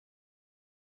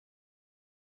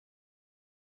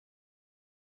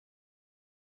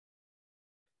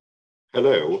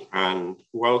Hello and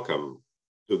welcome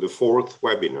to the fourth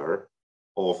webinar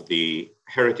of the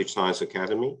Heritage Science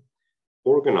Academy,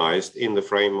 organized in the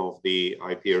frame of the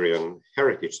IPERION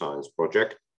Heritage Science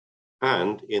Project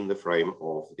and in the frame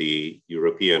of the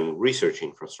European Research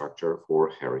Infrastructure for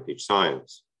Heritage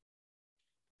Science.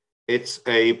 It's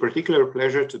a particular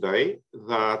pleasure today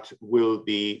that will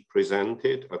be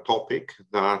presented a topic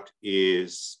that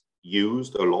is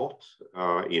used a lot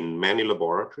in many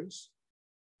laboratories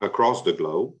across the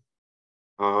globe,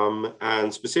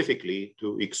 and specifically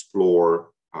to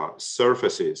explore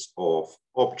surfaces of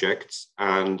objects.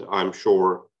 And I'm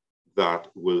sure that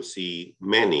we'll see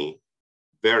many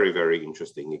very, very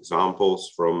interesting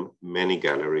examples from many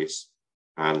galleries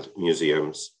and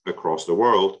museums across the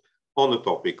world on the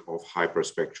topic of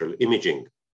hyperspectral imaging.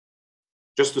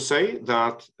 Just to say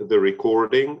that the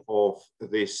recording of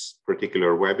this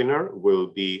particular webinar will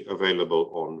be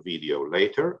available on video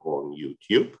later on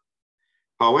YouTube.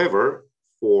 However,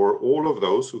 for all of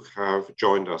those who have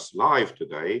joined us live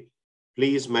today,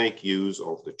 please make use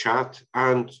of the chat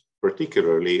and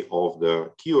particularly of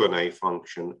the Q&A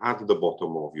function at the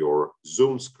bottom of your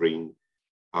Zoom screen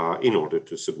in order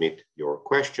to submit your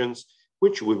questions,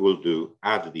 which we will do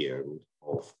at the end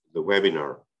of the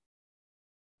webinar.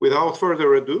 Without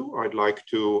further ado, I'd like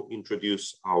to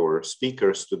introduce our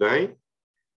speakers today.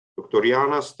 Dr.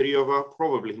 Jana Striová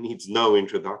probably needs no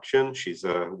introduction. She's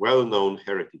a well-known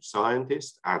heritage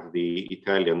scientist at the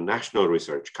Italian National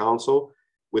Research Council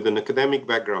with an academic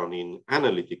background in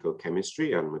analytical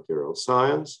chemistry and material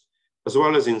science, as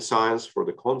well as in science for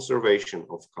the conservation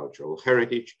of cultural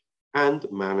heritage and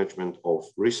management of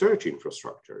research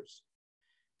infrastructures.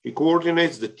 She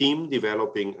coordinates the team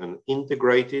developing an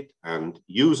integrated and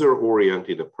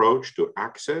user-oriented approach to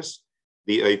access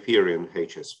the IPERION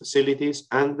HS facilities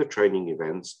and the training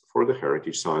events for the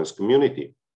heritage science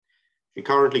community. She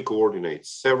currently coordinates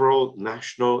several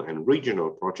national and regional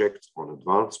projects on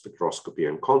advanced spectroscopy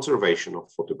and conservation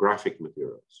of photographic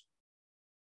materials.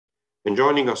 And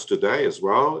joining us today as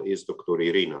well is Dr.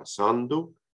 Irina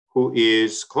Sandu, who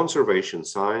is conservation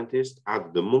scientist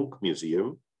at the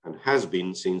Munchmuseum and has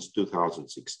been since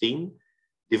 2016,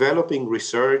 developing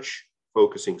research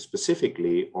focusing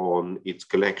specifically on its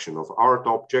collection of art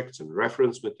objects and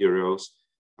reference materials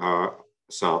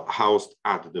housed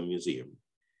at the museum.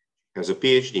 She has a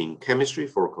PhD in chemistry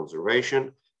for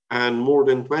conservation and more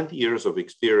than 20 years of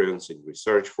experience in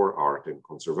research for art and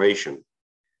conservation.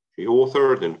 She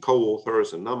authored and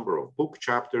co-authors a number of book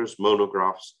chapters,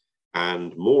 monographs,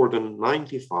 and more than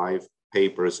 95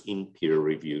 papers in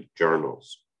peer-reviewed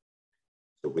journals.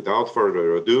 So without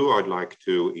further ado, I'd like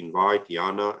to invite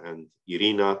Jana and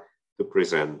Irina to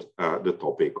present the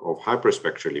topic of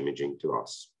hyperspectral imaging to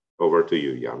us. Over to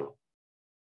you, Jana.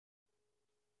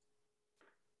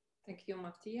 Thank you,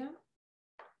 Matija.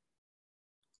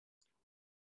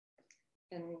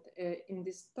 And in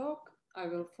this talk, I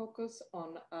will focus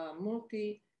on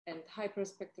multi and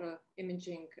hyperspectral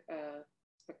imaging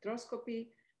spectroscopy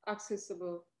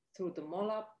accessible through the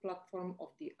MOLAB platform of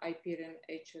the IPERION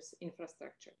HS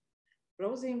infrastructure.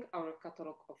 Browsing our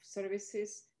catalog of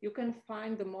services, you can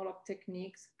find the MOLAB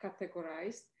techniques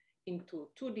categorized into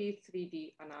 2D,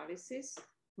 3D analysis,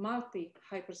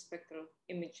 multi-hyperspectral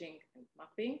imaging and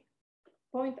mapping,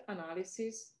 point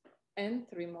analysis, and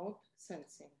remote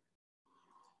sensing.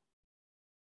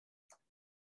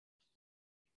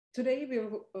 Today, we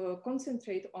will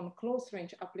concentrate on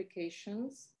close-range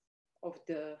applications of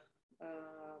the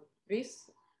RIS,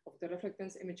 of the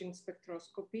reflectance imaging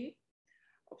spectroscopy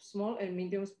of small and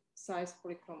medium-sized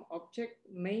polychrome objects,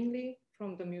 mainly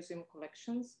from the museum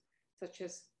collections, such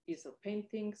as easel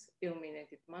paintings,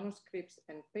 illuminated manuscripts,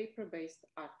 and paper-based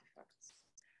artifacts.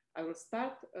 I will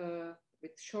start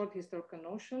with short historical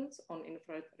notions on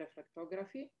infrared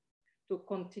reflectography. To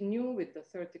continue with the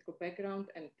theoretical background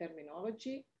and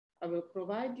terminology, I will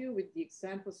provide you with the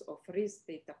examples of RIS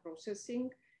data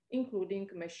processing, including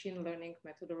machine learning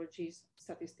methodologies,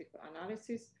 statistical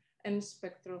analysis, and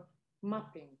spectral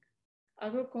mapping. I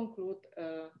will conclude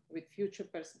with future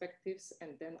perspectives,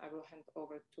 and then I will hand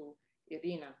over to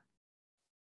Irina.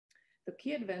 The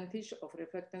key advantage of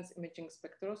reflectance imaging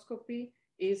spectroscopy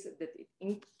is that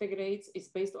is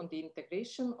based on the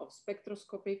integration of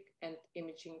spectroscopic and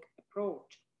imaging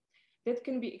approach that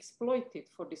can be exploited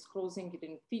for disclosing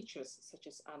hidden features such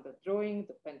as underdrawing,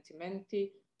 the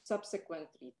pentimenti, subsequent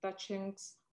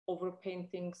retouchings,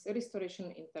 overpaintings,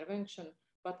 restoration intervention,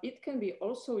 but it can be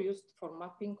also used for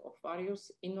mapping of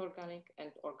various inorganic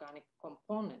and organic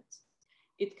components.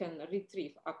 It can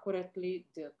retrieve accurately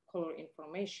the color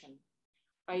information.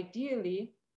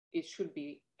 Ideally, it should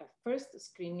be a first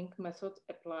screening method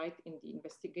applied in the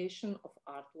investigation of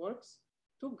artworks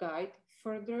to guide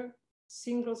further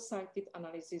single-sighted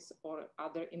analysis or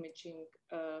other imaging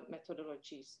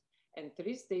methodologies. And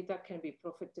this data can be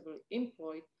profitably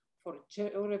employed for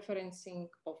georeferencing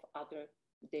of other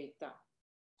data.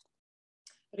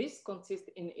 RIS consists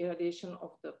in irradiation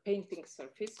of the painting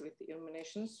surface with the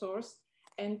illumination source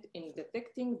and in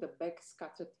detecting the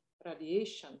backscattered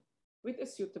radiation with a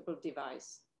suitable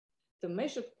device. The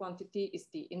measured quantity is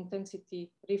the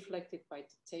intensity reflected by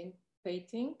the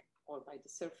painting or by the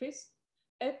surface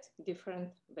at different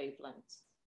wavelengths.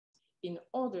 In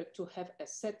order to have a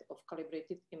set of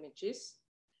calibrated images,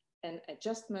 an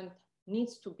adjustment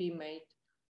needs to be made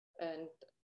and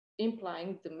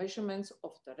implying the measurements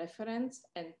of the reference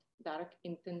and dark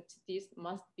intensities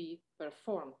must be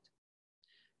performed.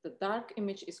 The dark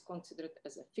image is considered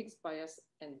as a fixed bias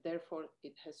and therefore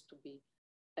it has to be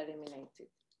eliminated.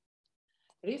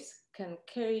 RIS can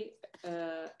carry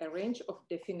a range of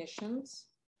definitions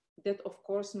that of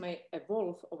course may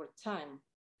evolve over time.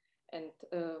 And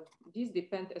these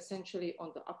depend essentially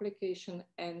on the application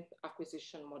and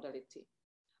acquisition modality.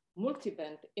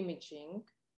 Multiband imaging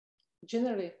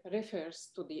generally refers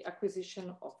to the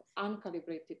acquisition of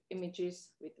uncalibrated images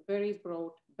with very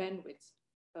broad bandwidths,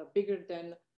 bigger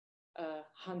than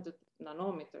 100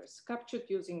 nanometers, captured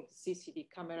using the CCD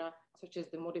camera, such as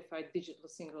the modified digital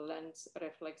single lens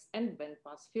reflex and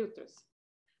bandpass filters.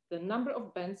 The number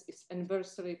of bands is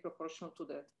inversely proportional to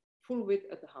the full width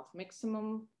at the half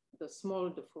maximum. The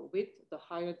smaller the full width, the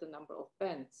higher the number of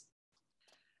bands.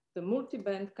 The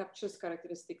multiband captures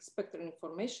characteristic spectral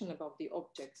information about the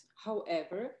objects.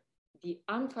 However, the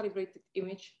uncalibrated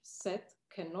image set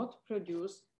cannot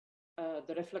produce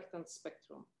the reflectance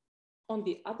spectrum. On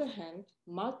the other hand,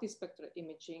 multispectral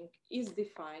imaging is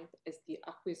defined as the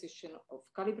acquisition of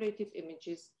calibrated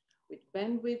images with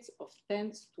bandwidths of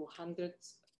tens to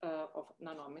hundreds of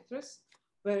nanometers,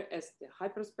 whereas the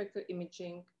hyperspectral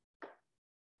imaging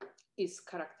is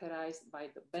characterized by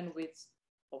the bandwidths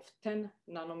of 10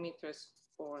 nanometers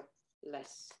or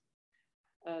less.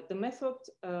 The method,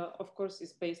 of course,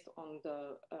 is based on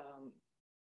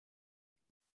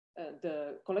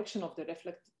the collection of the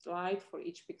reflected light for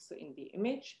each pixel in the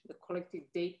image. The collected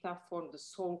data form the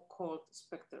so-called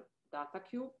spectral data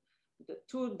cube. The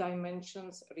two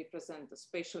dimensions represent the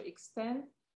spatial extent,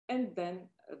 and then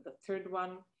the third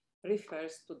one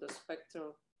refers to the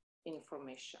spectral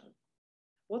information.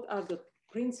 What are the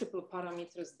principal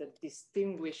parameters that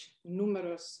distinguish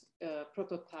numerous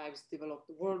prototypes developed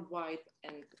worldwide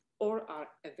and or are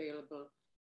available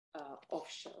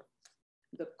off-shelf?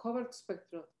 The covered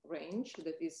spectral range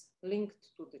that is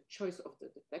linked to the choice of the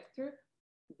detector,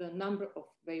 the number of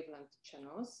wavelength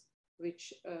channels,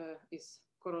 which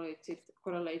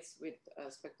correlates with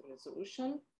spectral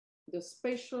resolution. The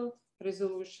spatial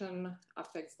resolution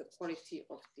affects the quality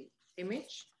of the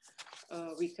image.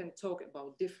 We can talk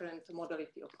about different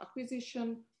modality of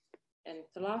acquisition. And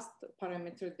the last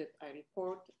parameter that I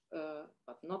report,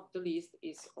 but not the least,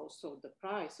 is also the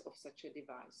price of such a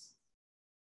device.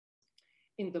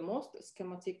 In the most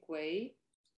schematic way,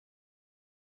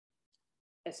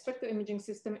 a spectral imaging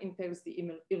system entails the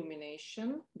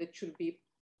illumination that should be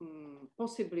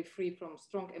possibly free from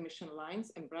strong emission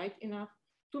lines and bright enough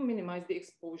to minimize the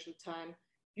exposure time,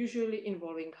 usually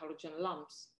involving halogen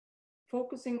lamps.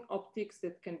 Focusing optics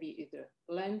that can be either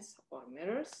lens or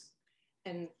mirrors.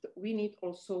 And we need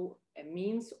also a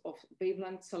means of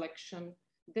wavelength selection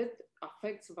that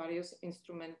affects various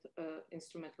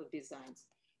instrumental designs.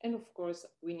 And of course,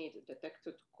 we need a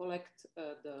detector to collect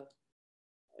the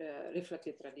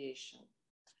reflected radiation.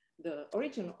 The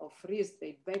origin of RIS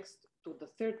dates back to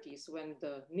the 30s when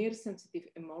the near-sensitive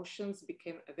emulsions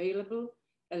became available,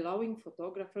 allowing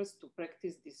photographers to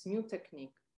practice this new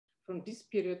technique. From this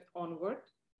period onward,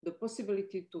 the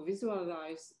possibility to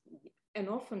visualize an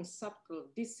often subtle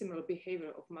dissimilar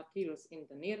behavior of materials in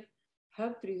the near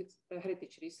helped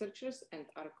heritage researchers and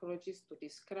archaeologists to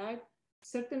describe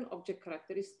certain object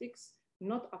characteristics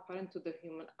not apparent to the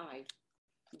human eye.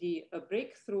 The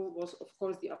breakthrough was, of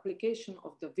course, the application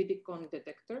of the Vidicon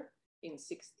detector in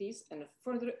the 60s, and a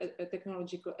further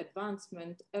technological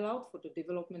advancement allowed for the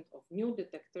development of new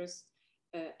detectors,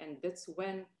 and that's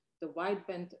when the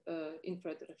wideband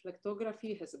infrared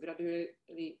reflectography has gradually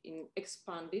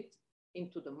expanded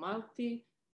into the multi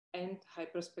and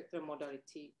hyperspectral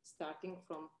modality starting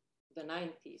from the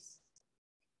 90s.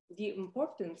 The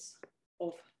importance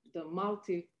of the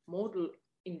multimodal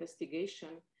investigation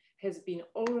has been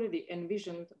already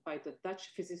envisioned by the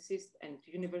Dutch physicist and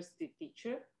university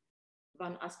teacher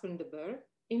Van Aspen de Boer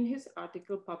in his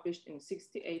article published in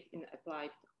 '68 in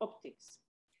Applied Optics.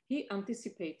 He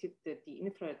anticipated that the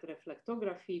infrared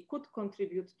reflectography could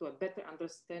contribute to a better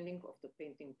understanding of the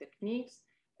painting techniques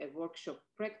and workshop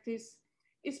practice,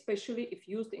 especially if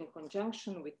used in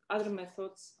conjunction with other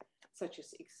methods such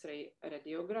as X-ray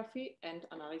radiography and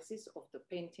analysis of the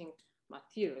painting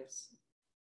materials.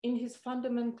 In his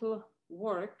fundamental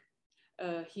work,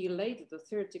 he laid the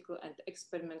theoretical and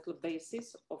experimental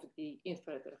basis of the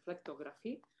infrared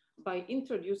reflectography by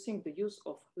introducing the use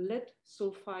of lead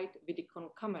sulfide Vidicon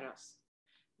cameras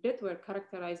that were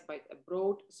characterized by a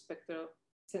broad spectral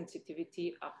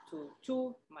sensitivity up to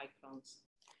 2 microns.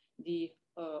 The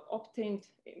obtained,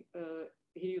 here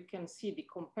you can see the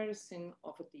comparison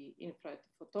of the infrared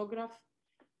photograph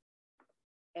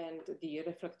and the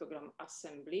reflectogram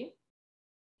assembly.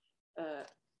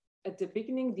 At the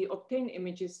beginning, the obtained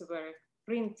images were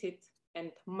printed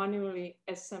and manually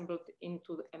assembled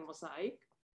into a mosaic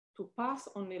to pass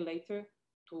only later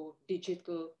to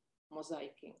digital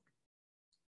mosaicing.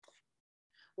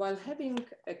 While having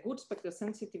a good spectral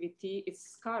sensitivity, its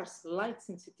scarce light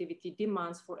sensitivity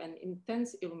demands for an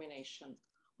intense illumination.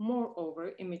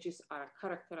 Moreover, images are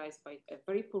characterized by a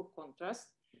very poor contrast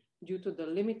due to the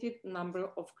limited number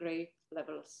of gray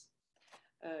levels.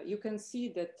 You can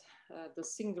see that the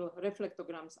single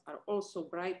reflectograms are also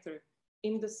brighter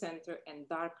in the center and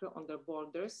darker on the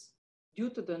borders due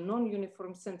to the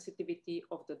non-uniform sensitivity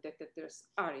of the detector's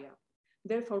area.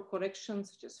 Therefore,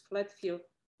 corrections such as flat fill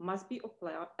must be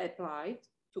applied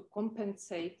to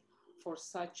compensate for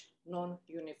such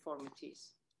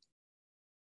non-uniformities.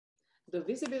 The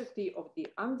visibility of the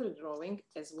underdrawing,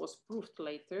 as was proved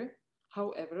later,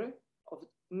 however, of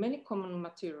many common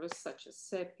materials such as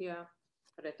sepia,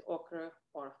 red ochre,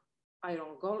 or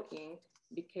iron gall ink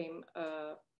became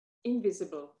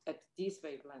invisible at these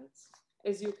wavelengths,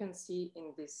 as you can see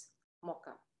in this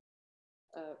mock-up.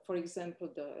 For example,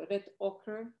 the red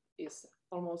ochre is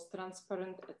almost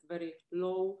transparent at very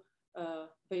low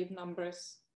wave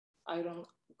numbers. Iron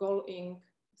gall ink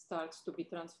starts to be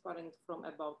transparent from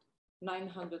about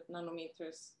 900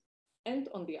 nanometers. And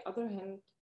on the other hand,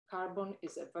 carbon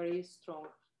is a very strong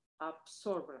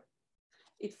absorber.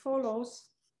 It follows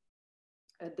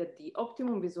that the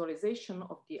optimum visualization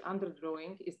of the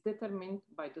underdrawing is determined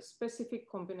by the specific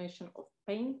combination of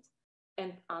paint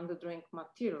and underdrawing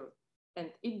material. And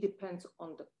it depends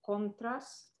on the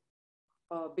contrast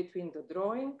between the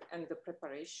drawing and the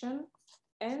preparation,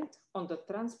 and on the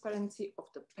transparency of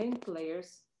the paint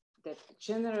layers that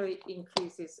generally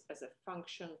increases as a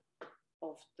function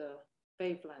of the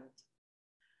wavelength.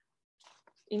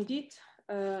 Indeed,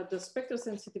 the spectral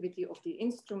sensitivity of the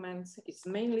instruments is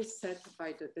mainly set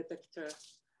by the detector,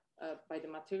 by the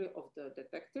material of the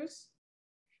detectors.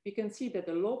 You can see that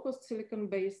the low-cost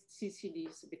silicon-based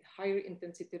CCDs with higher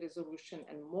intensity resolution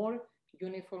and more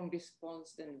uniform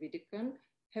response than Vidicon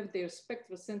have their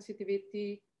spectral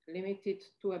sensitivity limited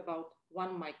to about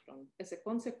 1 micron. As a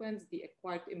consequence, the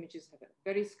acquired images have a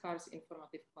very scarce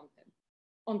informative content.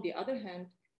 On the other hand,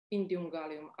 indium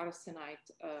gallium arsenide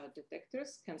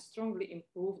detectors can strongly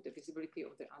improve the visibility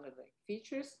of the underlying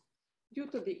features due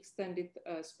to the extended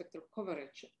spectral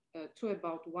coverage to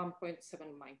about 1.7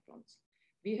 microns.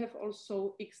 We have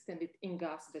also extended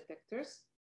in-gas detectors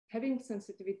having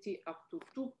sensitivity up to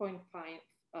 2.5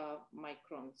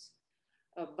 microns,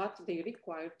 but they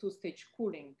require 2-stage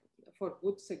cooling for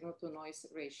good signal-to-noise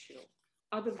ratio.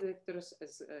 Other detectors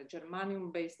as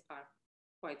germanium-based are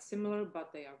quite similar,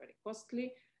 but they are very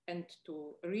costly. And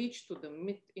to reach to the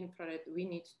mid-infrared, we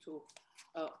need to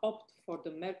opt for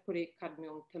the mercury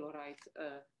cadmium telluride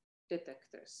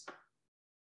detectors.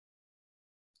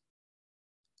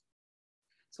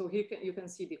 So here you can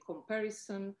see the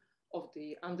comparison of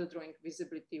the underdrawing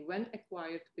visibility when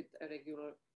acquired with a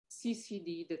regular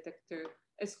CCD detector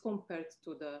as compared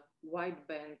to the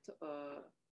wideband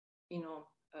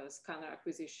scanner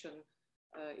acquisition,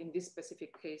 in this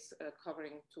specific case,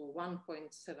 covering to 1.7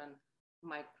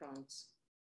 microns.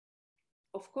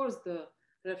 Of course, the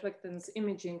reflectance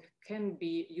imaging can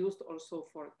be used also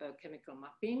for chemical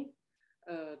mapping.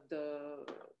 The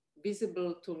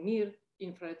visible to near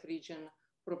infrared region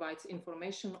provides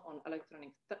information on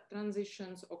electronic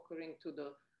transitions occurring to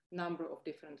the number of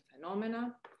different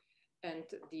phenomena. And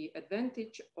the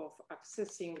advantage of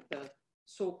accessing the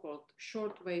so-called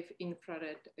shortwave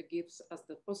infrared gives us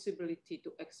the possibility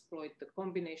to exploit the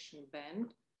combination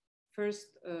band,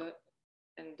 first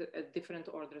and different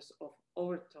orders of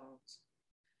overtones.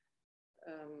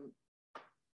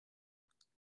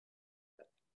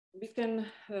 We can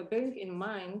bear in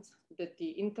mind that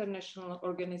the International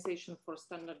Organization for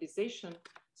Standardization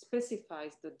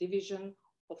specifies the division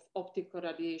of optical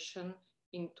radiation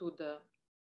into the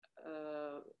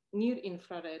near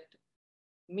infrared,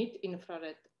 mid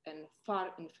infrared, and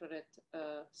far infrared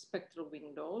spectral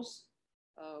windows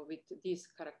with these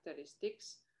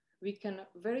characteristics, we can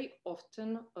very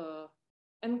often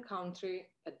encounter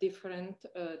a different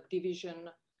division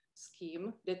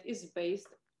scheme that is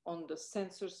based on the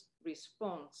sensor's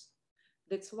response.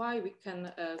 That's why we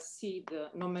can see the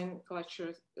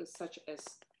nomenclature such as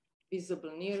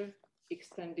visible near,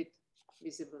 extended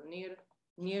visible near,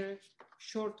 near,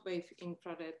 short wave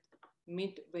infrared,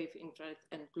 mid wave infrared,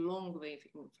 and long wave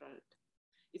infrared.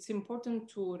 It's important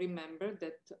to remember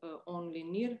that only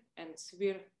near and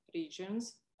severe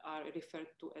regions are referred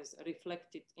to as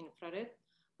reflected infrared,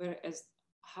 whereas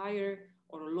higher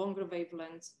or longer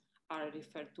wavelengths are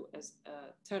referred to as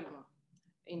thermal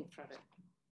infrared.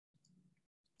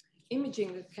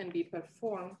 Imaging can be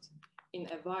performed in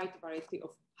a wide variety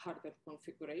of hardware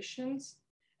configurations.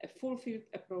 A full field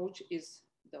approach is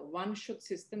the one-shot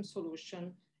system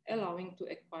solution, allowing to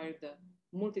acquire the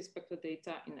multispectral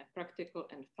data in a practical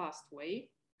and fast way.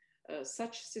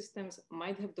 Such systems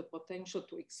might have the potential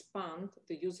to expand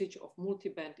the usage of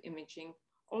multi-band imaging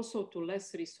also to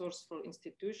less resourceful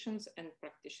institutions and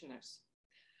practitioners.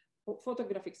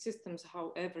 Photographic systems,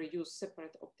 however, use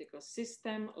separate optical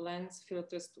system, lens,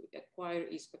 filters to acquire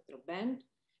e-spectral band,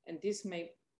 and this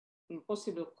may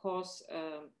possibly cause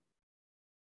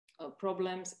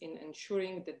problems in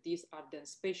ensuring that these are then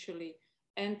spatially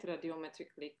and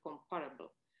radiometrically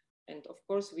comparable. And of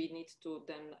course, we need to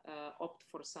then opt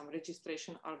for some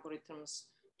registration algorithms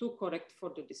to correct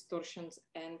for the distortions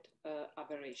and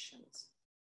aberrations.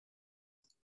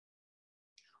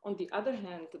 On the other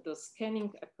hand, the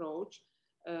scanning approach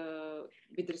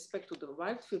with respect to the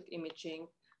wide field imaging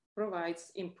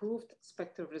provides improved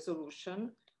spectral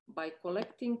resolution by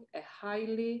collecting a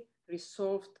highly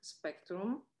resolved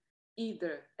spectrum,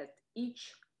 either at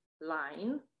each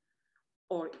line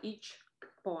or each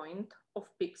point of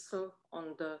pixel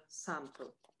on the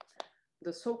sample.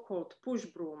 The so-called push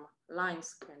broom line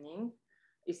scanning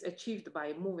is achieved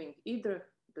by moving either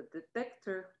the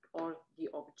detector or the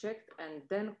object and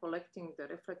then collecting the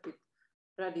reflected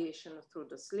radiation through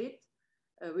the slit,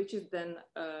 which is then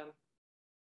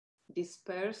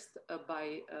dispersed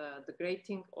by the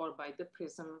grating or by the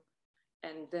prism,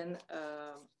 and then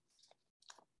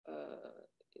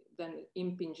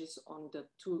impinges on the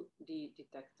 2D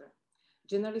detector.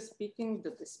 Generally speaking,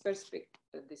 the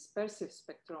dispersive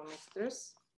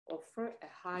spectrometers offer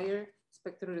a higher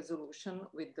spectral resolution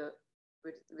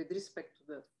with respect to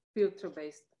the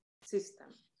filter-based system,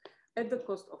 at the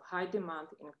cost of high demand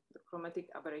in the chromatic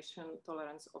aberration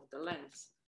tolerance of the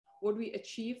lens. What we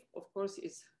achieve, of course,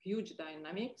 is huge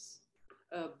dynamics,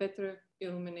 better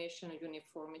illumination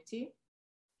uniformity,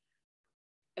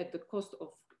 at the cost of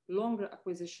longer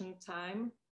acquisition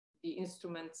time, the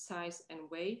instrument size and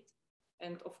weight,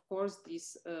 and of course,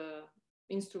 these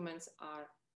instruments are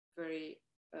very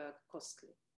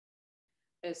costly.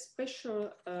 A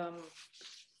special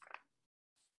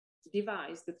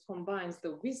device that combines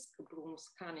the whisk broom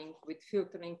scanning with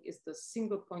filtering is the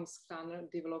single point scanner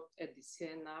developed at the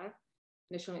CNR,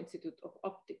 National Institute of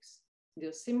Optics.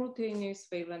 The simultaneous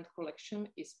wavelength collection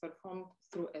is performed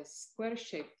through a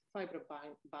square-shaped fiber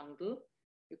bundle.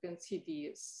 You can see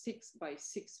the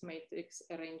 6x6 matrix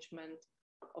arrangement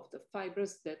of the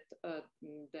fibers that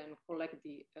then collect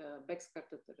the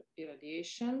backscattered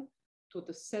irradiation to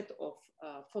the set of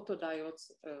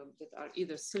photodiodes that are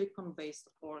either silicon-based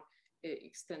or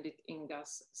extended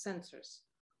InGaAs sensors.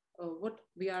 What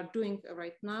we are doing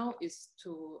right now is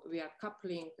we are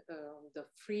coupling the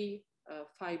free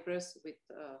fibers with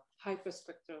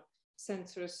hyperspectral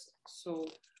sensors. So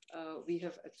we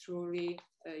have a truly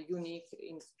unique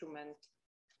instrument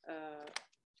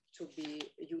to be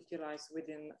utilized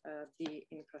within the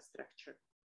infrastructure.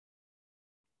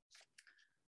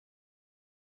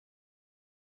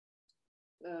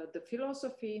 The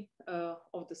philosophy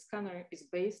of the scanner is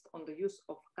based on the use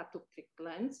of catoptric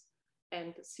lens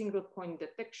and single point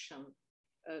detection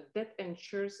that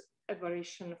ensures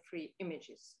aberration-free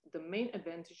images. The main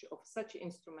advantage of such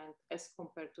instrument as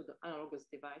compared to the analogous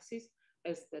devices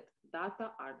is that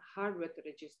data are hardware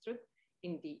registered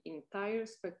in the entire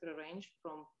spectral range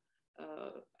from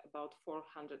about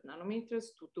 400 nanometers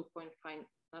to 2.5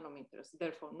 nanometers.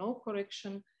 Therefore, no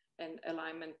correction and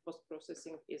alignment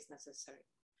post-processing is necessary.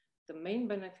 The main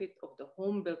benefit of the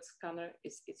home-built scanner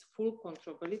is its full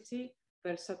controllability,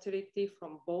 versatility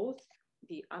from both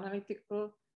the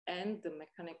analytical and the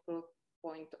mechanical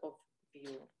point of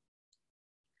view.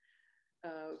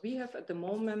 We have at the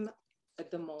moment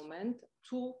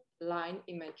 2 line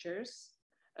imagers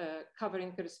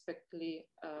covering respectively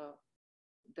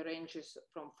the range is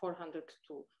from 400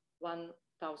 to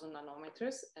 1000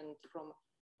 nanometers and from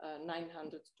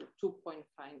 900 to 2.5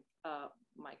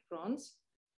 microns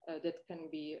that can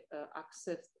be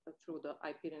accessed through the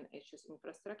IPERION HS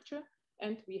infrastructure.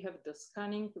 And we have the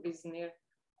scanning Wisner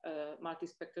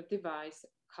multispectral device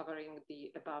covering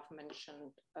the above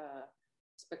mentioned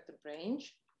spectral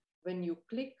range. When you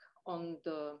click on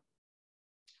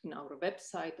in our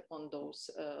website on those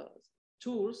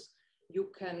tools,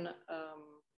 you can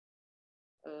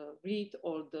read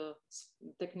all the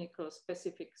technical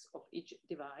specifics of each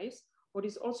device. What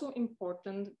is also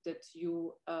important that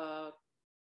you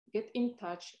get in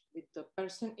touch with the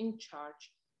person in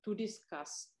charge to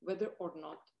discuss whether or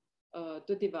not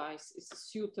the device is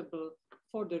suitable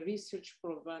for the research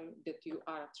program that you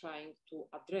are trying to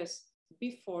address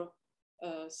before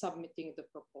submitting the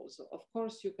proposal. Of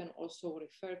course, you can also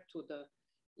refer to the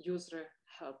user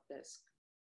help desk.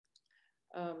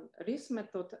 RIS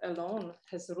method alone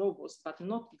has robust but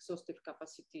not exhaustive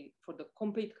capacity for the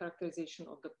complete characterization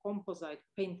of the composite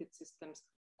painted systems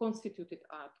constituted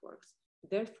artworks.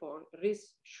 Therefore,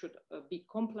 RIS should be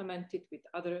complemented with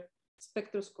other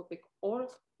spectroscopic or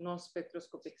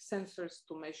non-spectroscopic sensors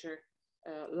to measure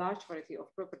a large variety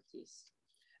of properties.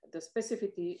 The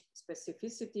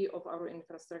specificity of our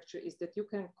infrastructure is that you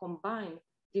can combine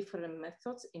different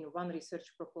methods in one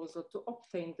research proposal to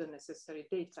obtain the necessary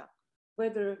data,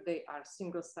 whether they are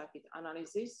single-sided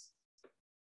analysis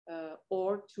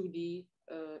or 2D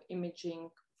imaging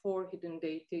for hidden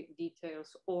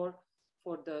details or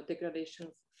for the degradation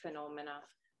phenomena.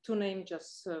 To name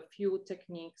just a few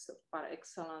techniques par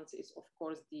excellence is of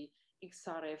course the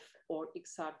XRF or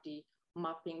XRD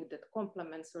mapping that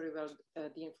complements very well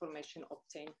the information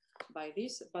obtained by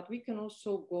this, but we can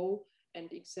also go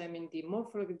and examine the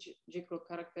morphological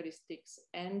characteristics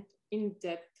and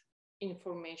in-depth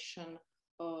information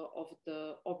of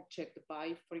the object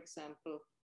by, for example,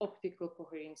 optical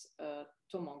coherence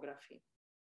tomography.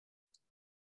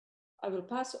 I will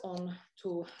pass on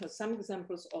to some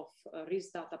examples of RIS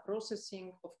data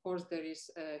processing. Of course, there is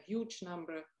a huge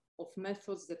number of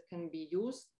methods that can be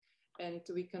used, and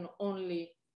we can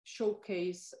only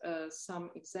showcase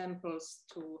some examples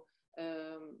to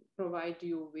provide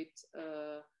you with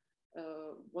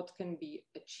what can be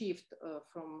achieved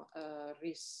from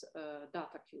RIS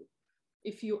data cube.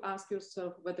 If you ask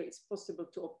yourself whether it's possible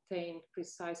to obtain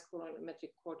precise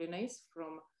colorimetric coordinates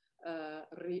from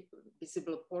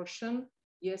visible portion,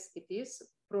 yes, it is,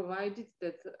 provided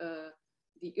that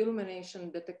the illumination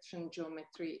detection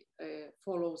geometry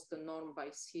follows the norm by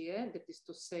CA, that is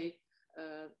to say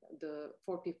the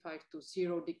 45 to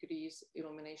 0 degrees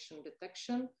illumination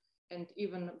detection, and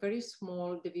even very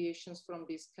small deviations from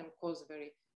this can cause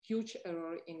very huge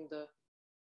error in the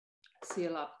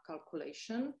CLAB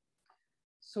calculation.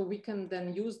 So we can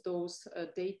then use those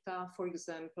data, for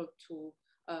example, to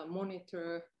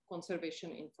monitor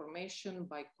conservation information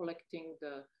by collecting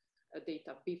the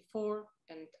data before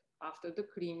and after the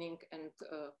cleaning, and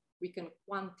we can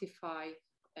quantify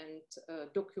and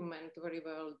document very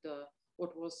well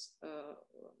what was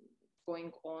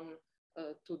going on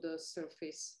to the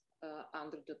surface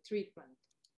under the treatment.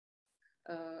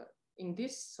 In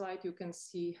this slide, you can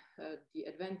see the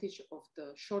advantage of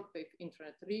the shortwave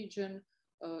infrared region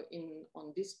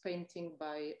on this painting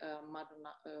by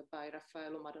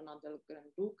Raffaello Madonna del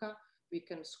Granduca. We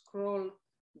can scroll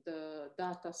the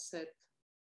data set,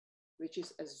 which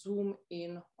is a zoom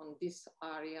in on this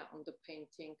area on the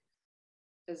painting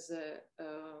as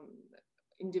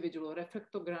individual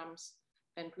reflectograms,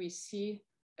 and we see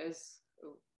as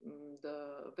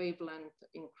the wavelength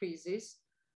increases,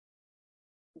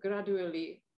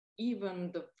 gradually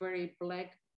even the very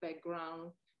black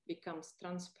background becomes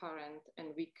transparent, and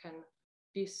we can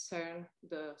discern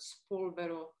the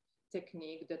Spolvero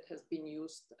technique that has been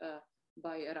used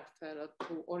by Raffaello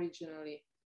to originally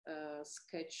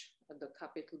sketch the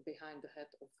capital behind the head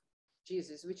of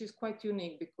Jesus, which is quite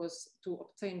unique because to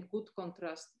obtain good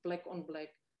contrast, black on black,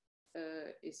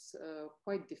 is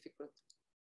quite difficult.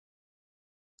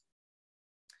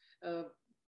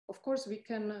 Of course, we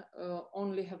can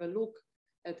only have a look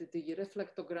at the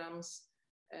reflectograms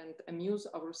and amuse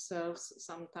ourselves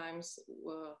sometimes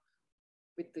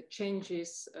with the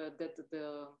changes that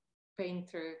the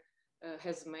painter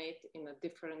has made in the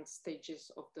different stages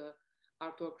of the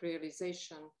artwork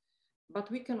realization. But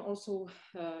we can also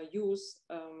use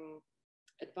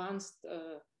advanced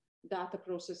data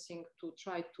processing to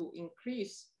try to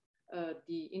increase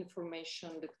the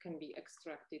information that can be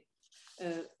extracted.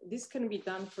 This can be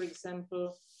done, for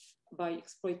example, by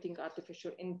exploiting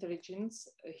artificial intelligence.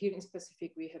 Here in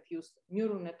specific, we have used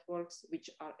neural networks, which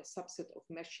are a subset of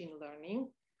machine learning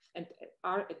and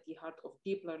are at the heart of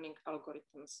deep learning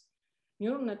algorithms.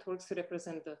 Neural networks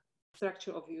represent the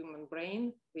structure of human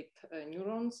brain with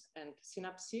neurons and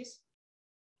synapses.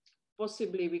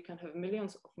 Possibly we can have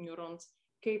millions of neurons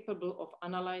capable of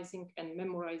analyzing and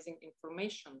memorizing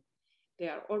information. They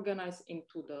are organized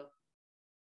into the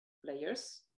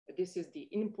layers. This is the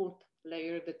input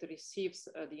layer that receives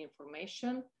the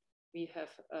information. We have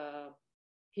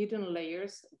hidden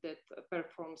layers that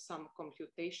perform some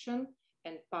computation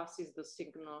and passes the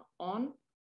signal on.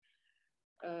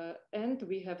 And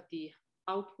we have the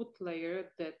output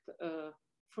layer that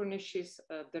furnishes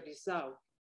the result.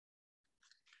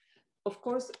 Of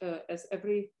course, as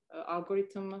every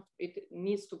algorithm, it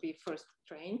needs to be first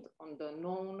trained on the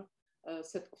known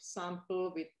set of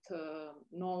sample with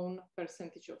known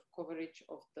percentage of coverage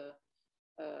of the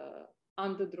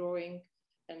underdrawing.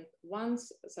 And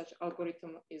once such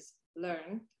algorithm is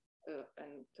learned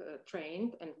and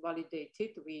trained and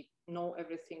validated, we know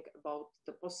everything about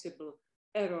the possible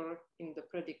error in the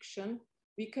prediction.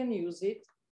 We can use it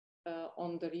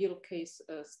on the real case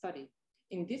study.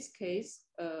 In this case,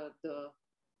 the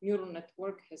neural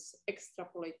network has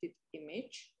extrapolated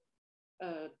image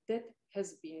that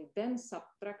has been then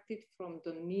subtracted from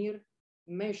the near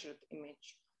measured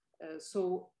image.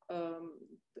 So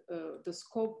the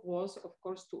scope was, of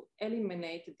course, to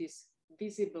eliminate this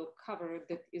visible cover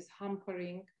that is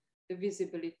hampering the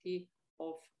visibility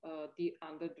of the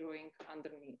underdrawing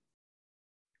underneath.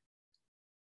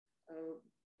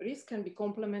 Risk can be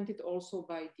complemented also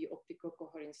by the optical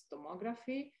coherence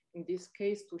tomography, in this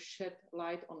case to shed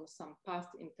light on some past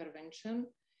intervention.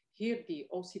 Here the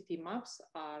OCT maps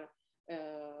are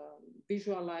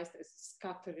visualized as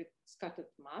scattered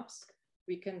maps.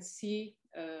 We can see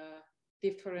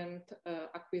different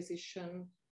acquisition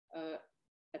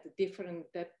at a different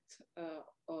depth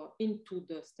into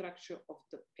the structure of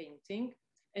the painting.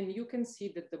 And you can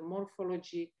see that the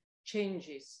morphology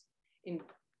changes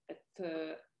at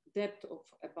depth of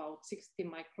about 60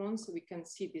 microns. We can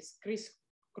see this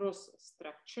crisscross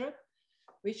structure,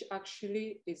 which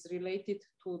actually is related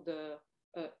to the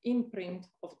imprint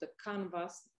of the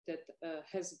canvas that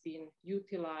has been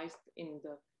utilized in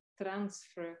the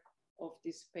transfer of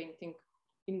this painting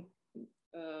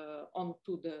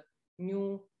onto the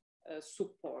new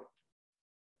support.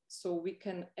 So we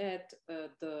can add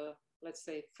the, let's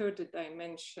say, third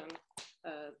dimension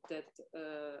that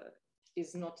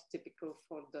is not typical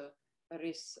for the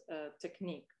RIS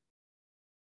technique.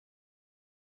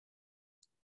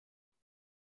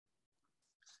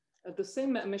 The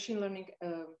same machine learning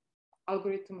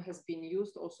algorithm has been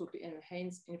used also to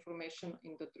enhance information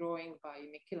in the drawing by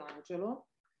Michelangelo,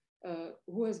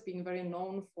 who has been very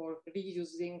known for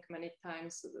reusing many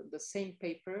times the same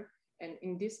paper. And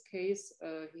in this case,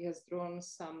 he has drawn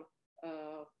some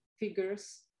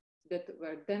figures that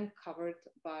were then covered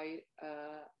by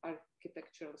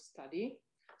architectural study.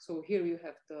 So here you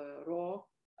have the raw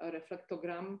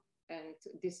reflectogram, and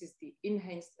this is the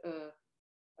enhanced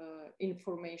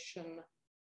information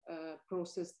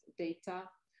processed data.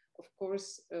 Of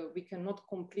course, we cannot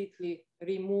completely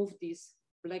remove these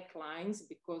black lines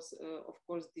because, of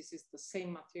course, this is the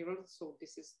same material, so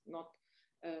this is not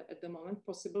at the moment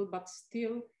possible, but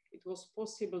still it was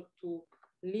possible to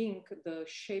link the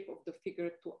shape of the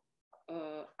figure to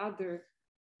other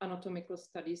anatomical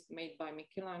studies made by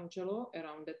Michelangelo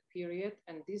around that period,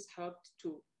 and this helped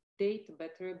to date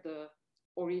better the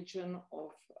origin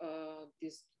of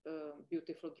this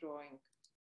beautiful drawing.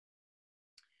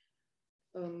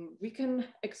 We can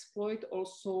exploit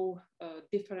also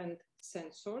different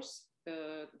sensors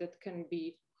that can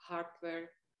be hardware,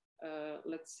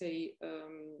 let's say,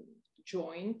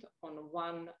 joined on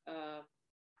one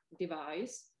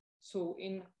device. So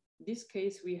in this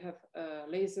case, we have a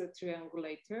laser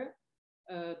triangulator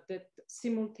that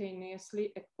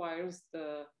simultaneously acquires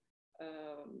the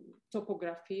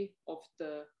topography of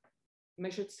the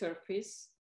measured surface,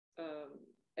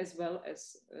 as well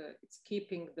as it's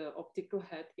keeping the optical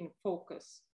head in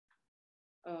focus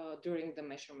during the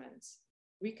measurements.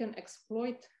 We can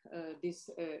exploit this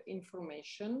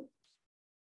information,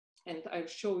 and I'll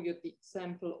show you the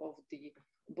example of the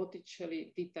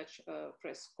Botticelli detached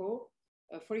fresco.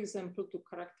 For example, to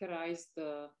characterize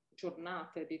the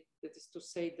giornate, that is to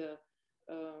say the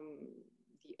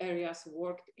areas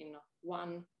worked in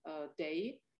one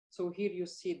day. So here you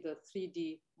see the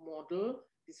 3D model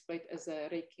displayed as a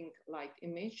raking light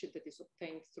image that is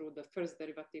obtained through the first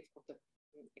derivative of the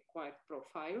acquired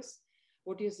profiles.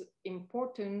 What is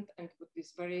important and what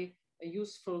is very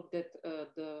useful that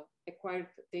the acquired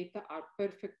data are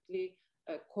perfectly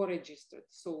co-registered.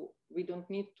 So we don't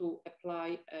need to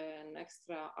apply an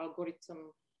extra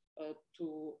algorithm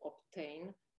to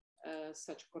obtain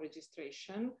such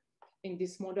co-registration. In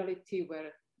this modality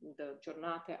where the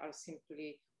giornate are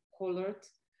simply colored,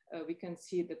 we can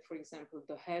see that, for example,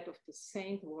 the head of the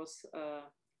saint was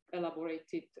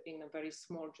elaborated in a very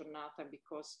small giornata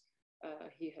because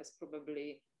he has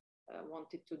probably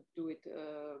wanted to do it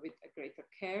with a greater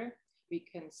care. We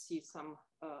can see some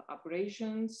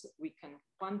abrasions, we can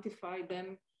quantify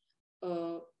them,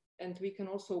 and we can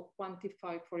also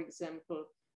quantify, for example,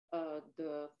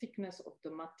 the thickness of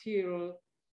the material,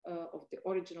 of the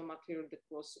original material that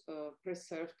was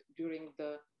preserved during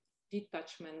the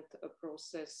detachment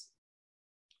process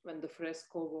when the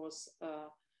fresco was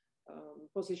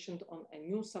positioned on a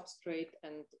new substrate,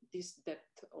 and this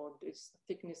depth or this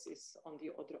thickness is on the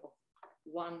order of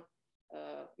 1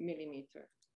 millimeter.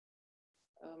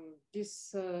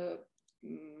 This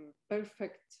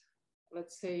perfect,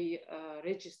 let's say,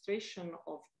 registration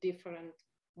of different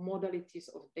modalities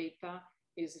of data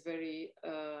is very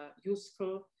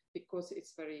useful because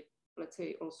it's very, let's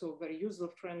say, also very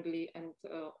user-friendly, and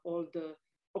all the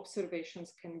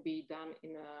observations can be done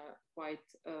in a quite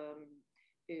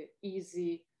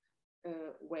easy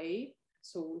way.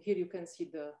 So here you can see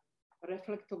the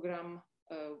reflectogram,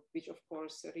 which of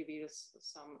course reveals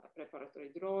some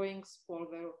preparatory drawings,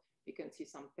 polver. You can see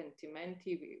some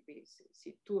pentimenti. We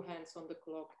see 2 hands on the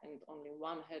clock and only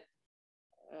 1 head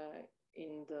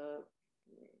in the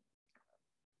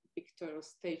pictorial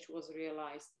stage was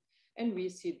realized. And we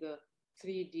see the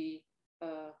 3D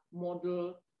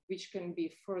model, which can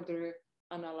be further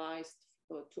analyzed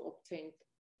to obtain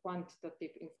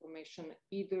quantitative information,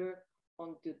 either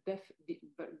on the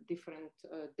different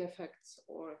defects,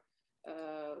 or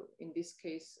in this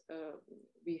case,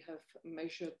 we have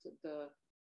measured the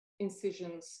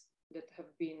incisions that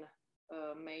have been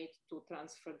made to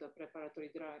transfer the preparatory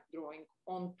drawing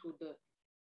onto the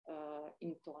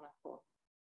intonaco.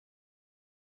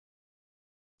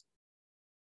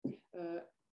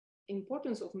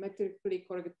 Importance of metrically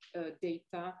correct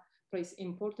data plays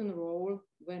important role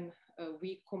when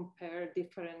we compare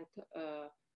different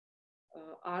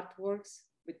artworks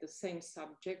with the same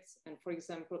subjects. And for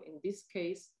example, in this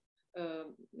case,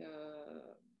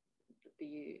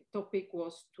 the topic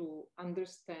was to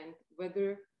understand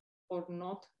whether or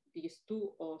not these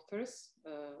 2 authors,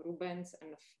 Rubens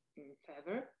and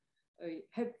Fever,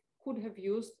 could have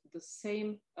used the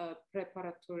same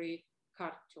preparatory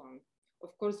cartoon.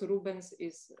 Of course, Rubens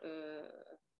is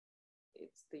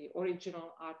it's the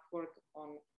original artwork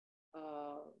on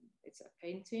it's a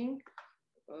painting,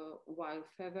 while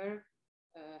Fever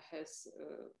has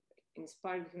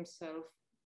inspired himself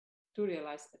to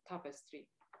realize a tapestry.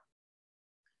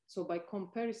 So by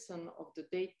comparison of the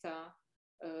data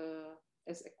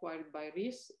as acquired by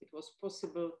Ries, it was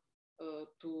possible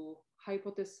to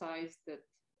hypothesize that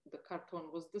the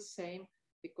cartoon was the same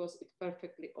because it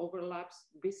perfectly overlaps,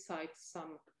 besides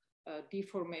some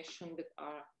deformation that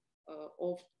are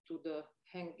off to the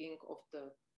hanging of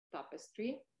the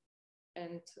tapestry.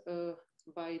 And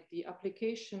by the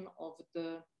application of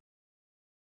the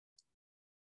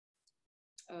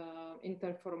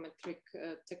interferometric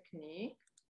technique,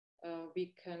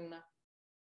 we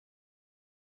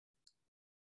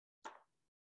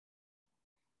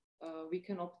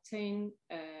can obtain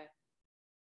a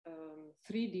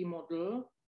 3D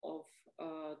model of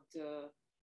the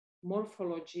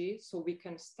morphology, so we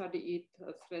can study it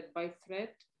thread by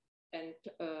thread, and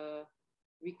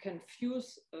we can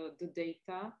fuse the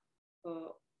data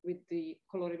with the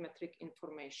colorimetric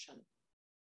information.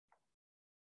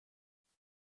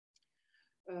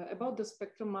 About the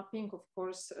spectral mapping, of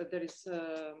course, there is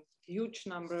a huge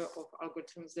number of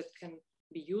algorithms that can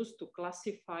be used to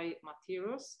classify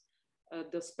materials.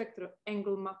 The spectral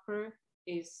angle mapper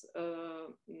is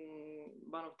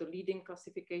one of the leading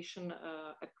classification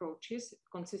approaches,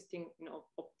 consisting of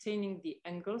obtaining the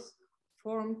angles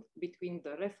formed between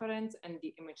the reference and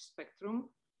the image spectrum,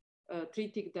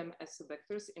 treating them as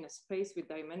vectors in a space with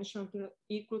dimension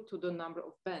equal to the number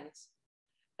of bands.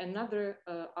 Another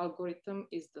algorithm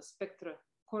is the spectral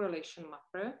correlation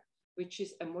mapper, which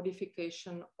is a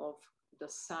modification of the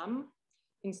sum.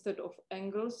 Instead of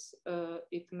angles,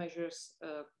 it measures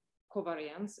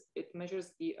covariance. It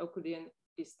measures the Euclidean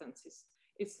distances.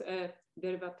 It's a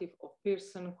derivative of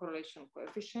Pearson correlation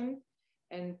coefficient,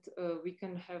 and we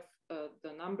can have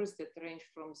the numbers that range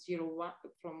from -1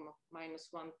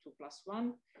 to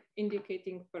 +1,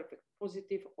 indicating perfect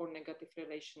positive or negative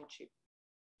relationship.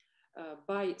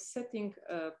 By setting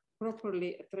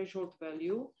properly a threshold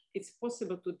value, it's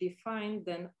possible to define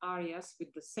then areas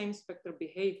with the same spectral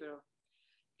behavior.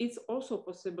 It's also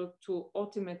possible to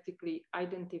automatically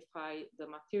identify the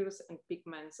materials and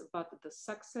pigments, but the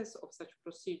success of such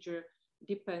procedure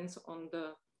depends on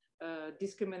the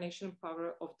discrimination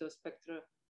power of the spectral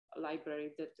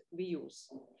library that we use.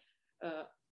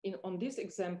 On this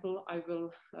example, I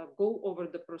will go over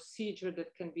the procedure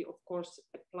that can be, of course,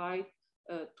 applied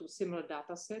to similar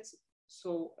data sets.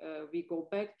 So we go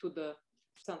back to the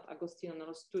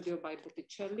Sant'Agostino studio by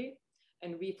Botticelli,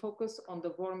 and we focus on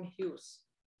the warm hues.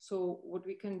 So what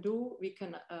we can do, we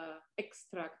can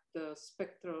extract the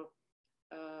spectral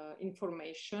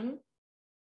information.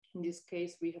 In this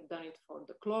case, we have done it for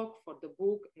the clock, for the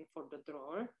book, and for the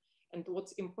drawer. And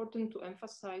what's important to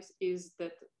emphasize is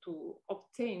that to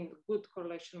obtain good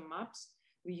correlation maps,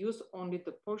 we use only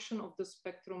the portion of the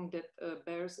spectrum that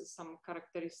bears some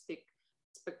characteristic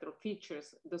spectral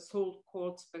features, the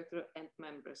so-called spectral end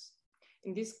members.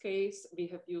 In this case, we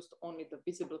have used only the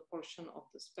visible portion of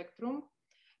the spectrum,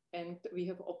 and we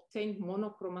have obtained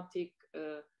monochromatic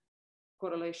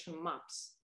correlation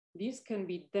maps. These can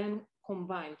be then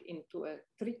combined into a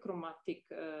trichromatic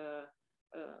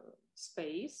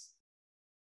space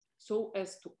so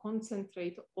as to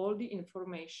concentrate all the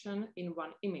information in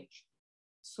one image.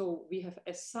 So we have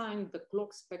assigned the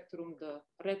clock spectrum the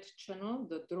red channel,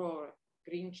 the drawer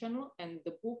green channel, and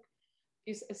the book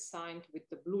is assigned with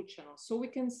the blue channel. So we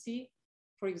can see,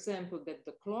 for example, that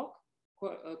the clock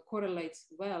correlates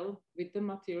well with the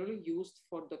material used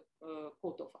for the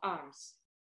coat of arms.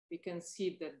 We can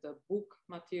see that the book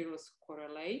materials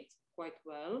correlate quite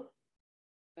well.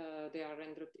 They are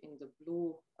rendered in the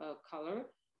blue color,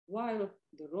 while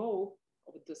the row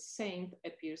of the saint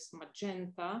appears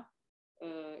magenta,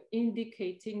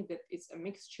 indicating that it's a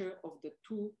mixture of the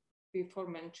two before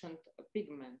mentioned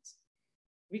pigments.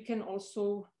 We can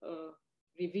also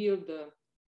reveal the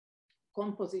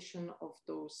composition of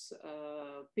those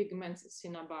pigments,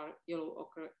 cinnabar, yellow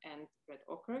ochre, and red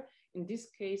ochre. In this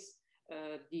case,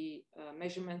 the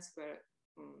measurements were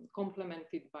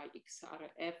complemented by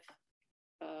XRF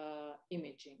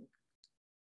imaging.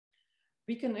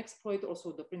 We can exploit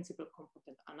also the principal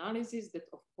component analysis that,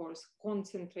 of course,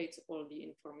 concentrates all the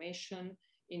information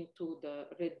into the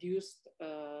reduced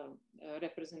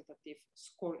representative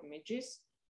score images,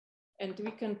 and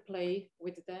we can play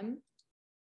with them.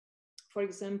 For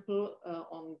example,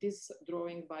 on this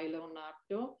drawing by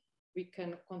Leonardo, we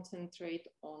can concentrate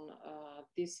on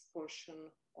this portion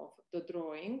of the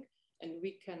drawing, and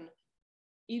we can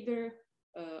either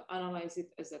analyze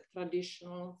it as a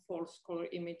traditional false color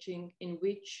imaging, in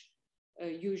which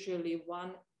usually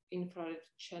one infrared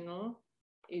channel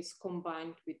is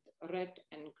combined with red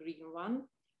and green one,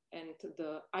 and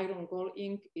the iron gall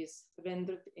ink is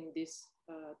rendered in this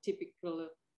typical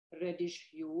reddish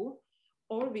hue.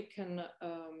 Or we can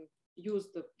use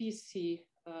the PC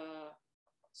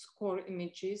score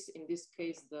images, in this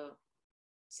case the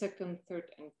second, third,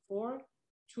 and fourth,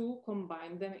 to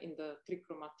combine them in the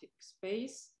trichromatic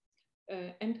space,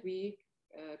 and we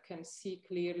can see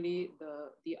clearly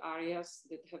the areas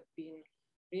that have been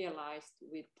realized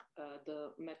with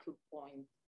the metal point.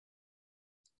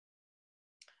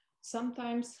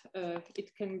 Sometimes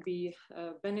it can be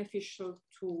beneficial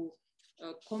to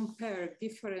compare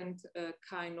different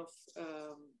kind of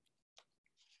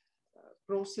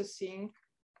processing.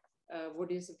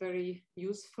 What is very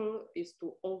useful is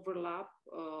to overlap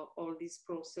all these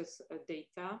process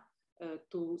data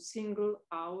to single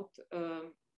out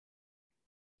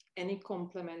any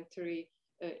complementary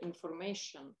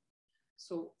information.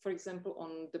 So, for example,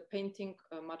 on the painting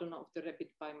Madonna of the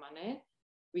Rabbit by Manet,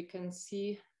 we can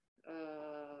see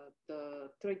the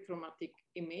trichromatic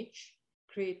image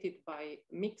created by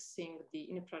mixing the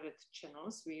infrared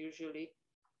channels. We usually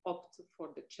opt for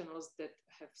the channels that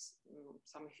have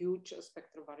some huge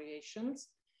spectral variations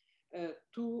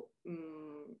to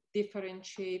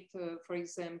differentiate, for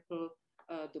example,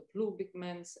 the blue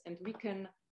pigments, and we can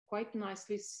quite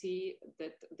nicely see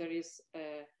that there is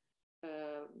a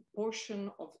portion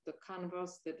of the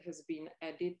canvas that has been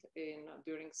added in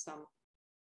during some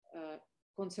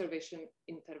conservation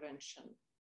intervention.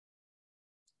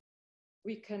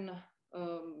 We can,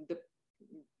 the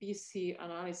PC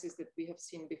analysis that we have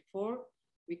seen before,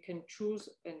 we can choose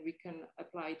and we can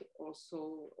apply it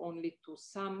also only to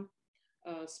some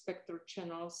spectral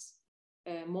channels.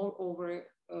 Moreover,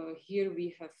 here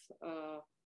we have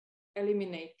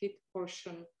eliminated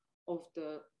portion of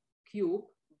the cube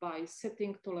by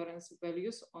setting tolerance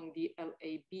values on the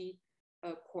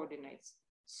LAB coordinates.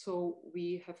 So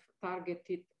we have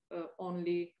targeted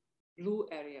only blue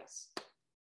areas.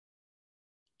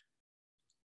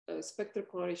 A spectral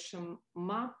coloration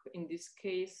map, in this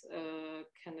case,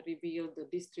 can reveal the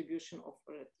distribution of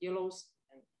yellows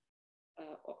and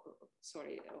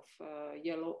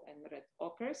yellow and red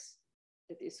ochres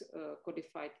that is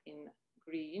codified in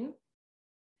green,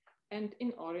 and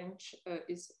in orange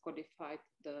is codified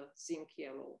the zinc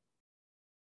yellow.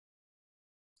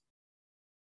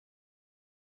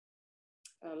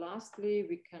 Lastly,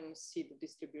 we can see the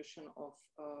distribution of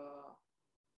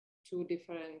two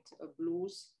different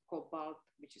blues, cobalt,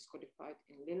 which is codified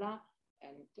in lila,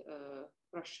 and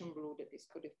Prussian blue that is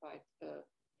codified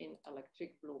in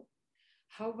electric blue.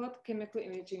 How about chemical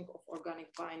imaging of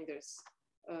organic binders?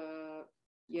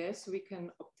 Yes, we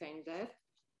can obtain that.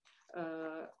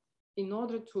 In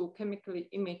order to chemically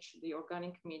image the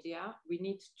organic media, we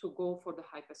need to go for the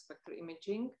hyperspectral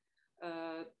imaging,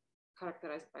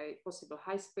 characterized by possible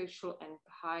high spatial and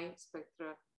high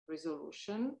spectral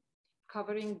resolution,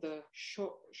 covering the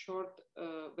short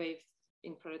wave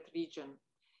infrared region.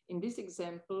 In this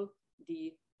example,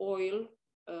 the oil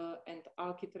and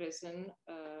alkyd resin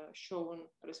shown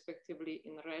respectively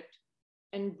in red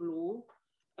and blue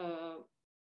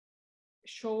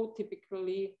show typical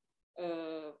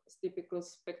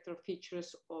spectral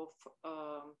features of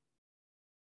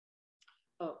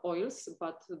oils,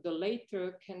 but the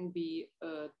later can be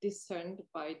discerned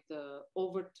by the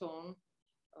overtone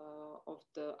of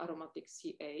the aromatic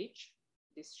CH,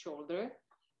 this shoulder,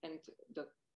 and the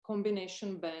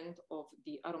combination band of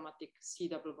the aromatic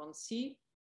C11C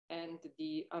and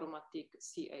the aromatic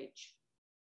CH.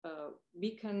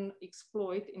 We can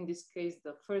exploit, in this case,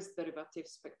 the first derivative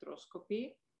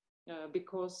spectroscopy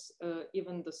because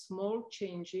even the small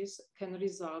changes can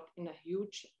result in a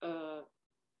huge,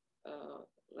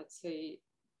 let's say,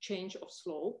 change of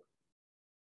slope.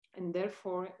 And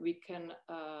therefore, we can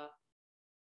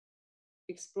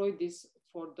exploit this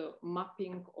for the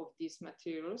mapping of these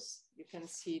materials. You can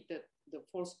see that the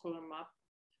false color map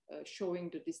showing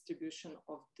the distribution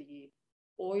of the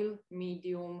oil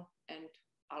medium and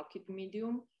alkyd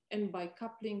medium. And by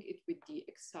coupling it with the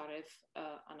XRF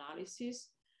analysis,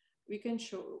 we can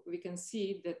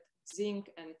see that zinc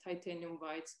and titanium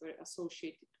whites were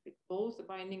associated with both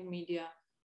binding media,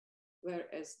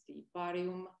 whereas the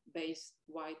barium-based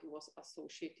white was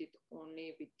associated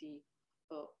only with the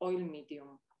oil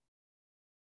medium.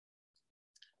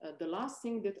 The last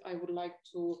thing that I would like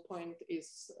to point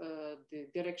is the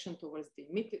direction towards the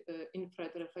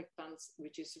mid-infrared reflectance,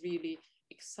 which is really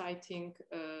exciting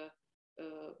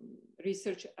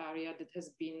research area that has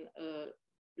been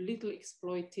little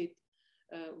exploited,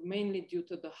 mainly due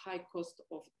to the high cost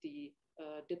of the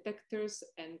detectors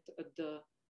and the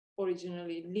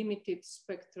originally limited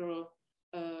spectral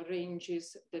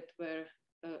ranges that were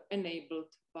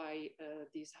enabled by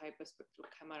these hyperspectral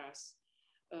cameras.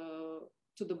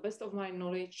 To the best of my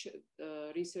knowledge,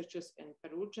 researchers in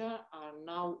Perugia are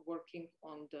now working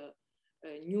on the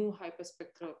new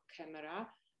hyperspectral camera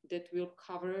that will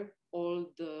cover all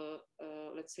the,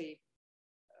 let's say,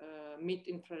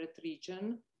 mid-infrared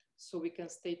region. So we can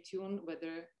stay tuned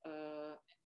whether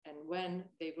and when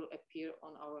they will appear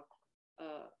on our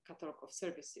catalog of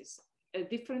services. A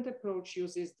different approach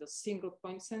uses the single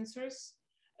point sensors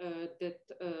that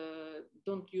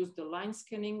don't use the line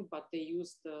scanning, but they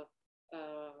use the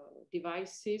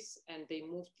devices and they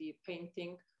move the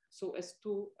painting so as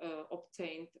to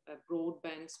obtain a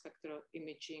broadband spectral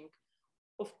imaging.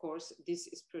 Of course, this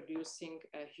is producing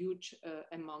a huge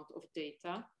amount of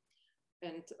data.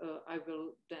 And I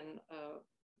will then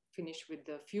finish with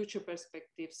the future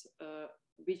perspectives,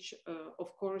 which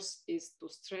of course is to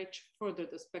stretch further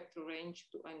the spectral range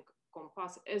to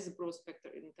encompass as broad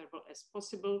spectral interval as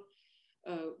possible.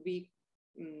 We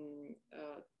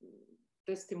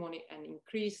testimony an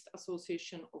increased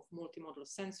association of multimodal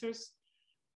sensors,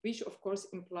 which of course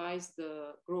implies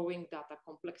the growing data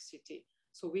complexity.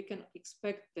 So we can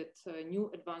expect that new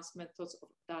advanced methods of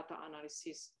data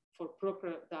analysis for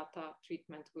proper data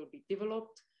treatment will be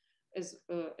developed, as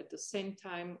at the same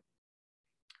time,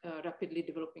 rapidly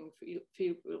developing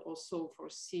field will also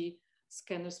foresee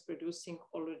scanners producing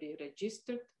already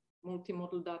registered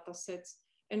multimodal data sets.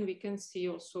 And we can see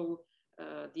also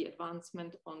the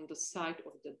advancement on the side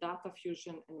of the data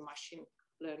fusion and machine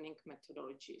learning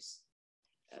methodologies.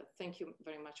 Thank you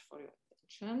very much for your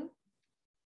attention.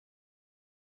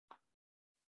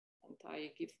 And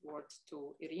I give word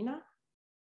to Irina.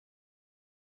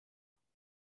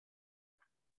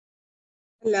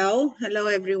 Hello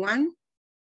everyone.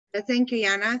 Thank you,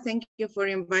 Jana. Thank you for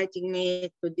inviting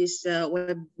me to this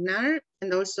webinar.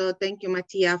 And also thank you,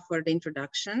 Matija, for the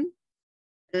introduction.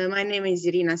 My name is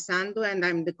Irina Sandu, and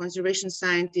I'm the conservation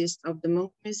scientist of the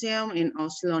Munchmuseum in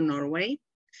Oslo, Norway.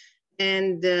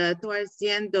 And towards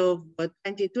the end of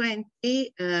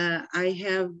 2020, I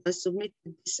have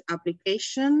submitted this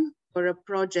application for a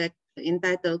project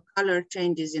entitled Color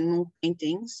Changes in Munch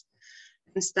Paintings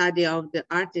and Study of the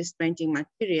Artist Painting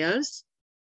Materials,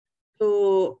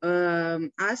 to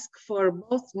ask for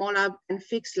both MOLAB and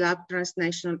FIXLAB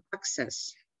Transnational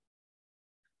access.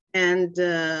 And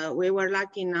we were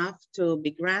lucky enough to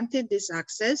be granted this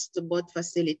access to both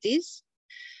facilities.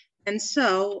 And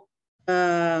so,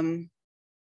 okay,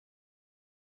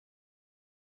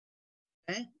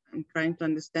 I'm trying to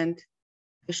understand.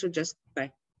 I should just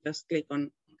click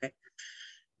on, okay.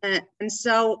 And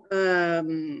so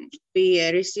we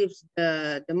received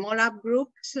the MOLAB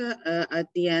groups at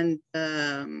the end,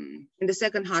 in the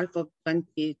second half of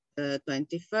 2021.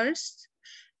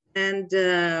 And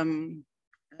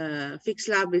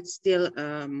FIXLAB is still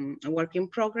a work in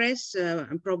progress,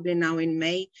 and probably now in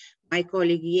May, my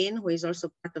colleague Yin, who is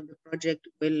also part of the project,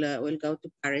 will go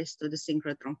to Paris to the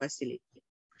synchrotron facility.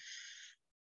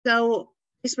 So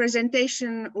this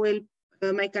presentation will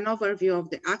make an overview of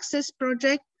the Access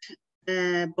project,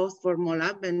 both for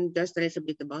MOLAB and just a little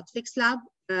bit about FIXLAB,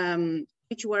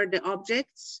 which were the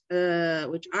objects,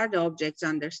 which are the objects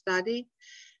under study,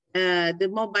 the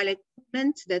mobile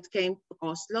equipment that came to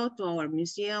Oslo to our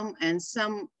museum, and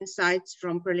some insights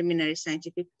from preliminary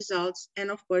scientific results, and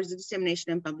of course the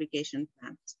dissemination and publication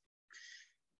plans.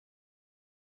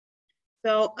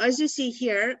 So as you see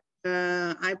here,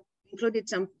 I included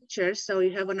some pictures so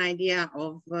you have an idea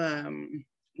of the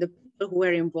people who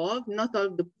were involved. Not all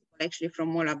the people actually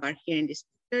from MOLAB are here in these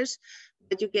pictures,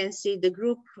 but you can see the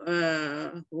group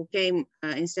who came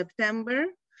in September,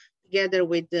 together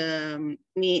with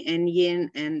me and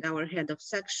Yin and our head of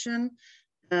section.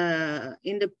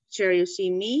 In the picture, you see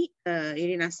me,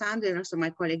 Irina Sandu, and also my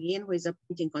colleague Yin, who is a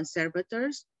painting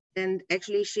conservator. And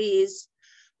actually, she is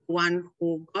one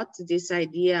who got this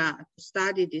idea to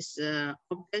study these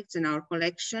objects in our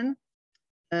collection,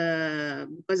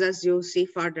 because as you see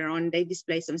further on, they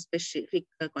display some specific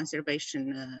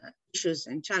conservation issues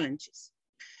and challenges.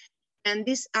 And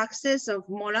this access of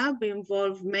MOLAB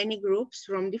involved many groups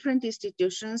from different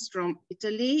institutions from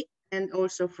Italy and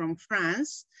also from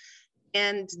France.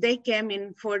 And they came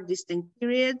in 4 distinct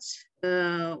periods.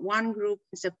 One group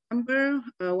in September,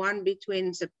 one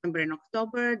between September and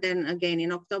October, then again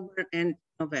in October and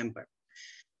November.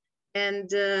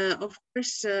 And of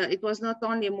course, it was not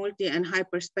only multi and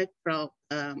hyperspectral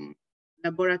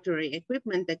laboratory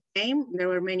equipment that came, there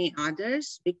were many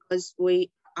others, because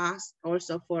we asked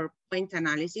also for point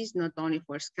analysis, not only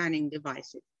for scanning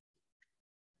devices.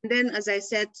 And then, as I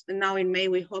said, now in May,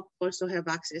 we hope to also have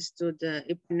access to the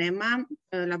Ipanema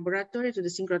laboratory, to the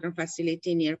synchrotron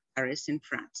facility near Paris in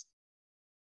France.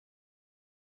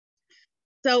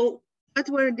 So what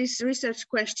were these research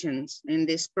questions in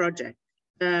this project?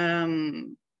 We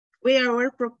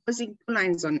are proposing 2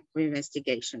 lines of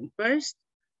investigation. First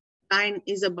line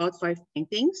is about 5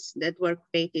 paintings that were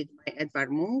created by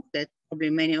Edvard Munch, that probably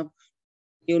many of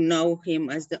you know him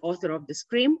as the author of the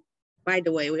Scream. By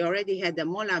the way, we already had a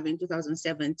MOLAB in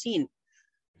 2017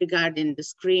 regarding the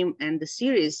Scream and the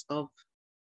series of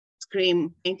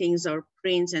Scream paintings or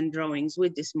prints and drawings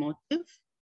with this motive.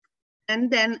 And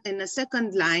then in the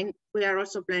second line, we are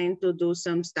also planning to do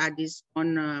some studies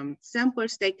on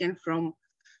samples taken from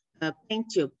paint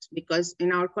tubes, because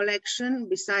in our collection,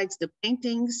 besides the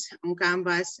paintings on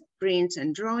canvas, prints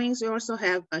and drawings, we also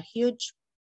have a huge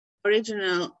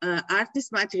original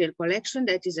artist material collection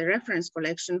that is a reference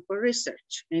collection for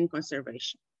research in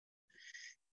conservation.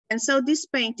 And so these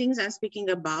paintings I'm speaking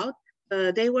about,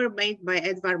 they were made by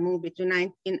Edvard Munch between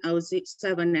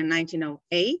 1907 and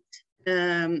 1908,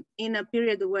 in a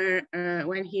period where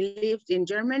when he lived in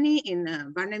Germany in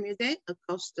Warnemünde, a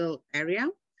coastal area.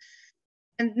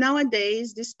 And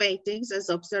nowadays, these paintings, as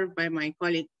observed by my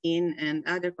colleague Ian and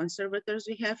other conservators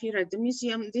we have here at the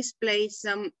museum, display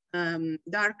some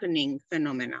darkening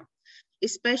phenomena,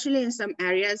 especially in some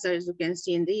areas, as you can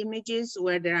see in the images,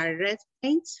 where there are red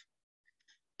paints,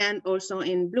 and also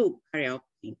in blue area of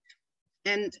paint.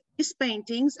 And these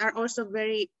paintings are also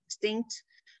very distinct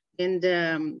in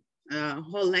the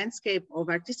whole landscape of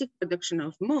artistic production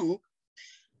of Munch,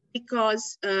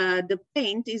 because the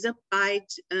paint is applied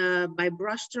by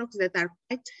brushstrokes that are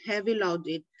quite heavy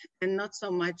loaded and not so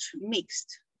much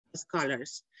mixed as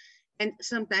colors. And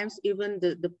sometimes even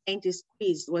the paint is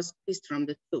was squeezed from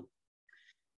the tube.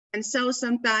 And so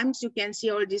sometimes you can see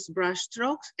all these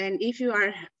brushstrokes, and if you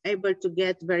are able to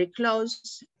get very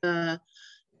close,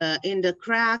 in the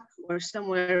crack or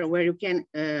somewhere where you can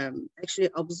actually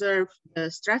observe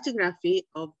the stratigraphy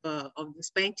of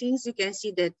these paintings, you can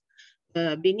see that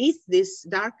beneath these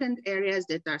darkened areas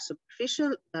that are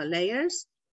superficial layers,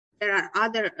 there are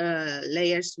other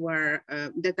layers where,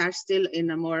 that are still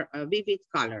in a more vivid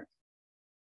color.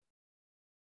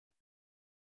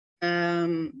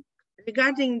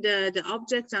 Regarding the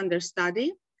objects under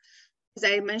study, as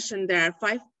I mentioned, there are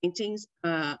 5 paintings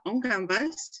on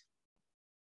canvas.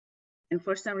 And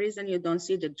for some reason, you don't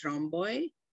see the drum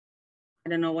boy. I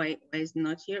don't know why it's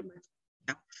not here, but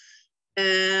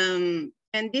yeah.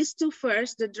 And these 2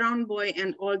 first, the drum boy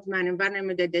and old man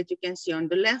environment that you can see on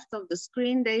the left of the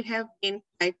screen, they have been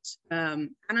quite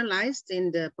analyzed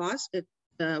in the past.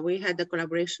 We had a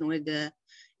collaboration with the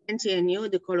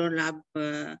NTNU, the Color Lab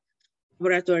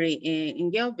laboratory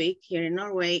in Gjøvik here in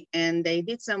Norway, and they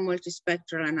did some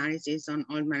multispectral analysis on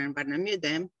old man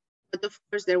environment. But of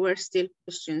course, there were still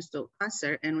questions to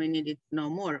answer, and we needed to know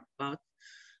more about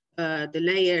the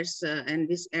layers and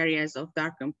these areas of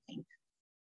darkened paint.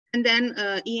 And then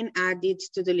Ian added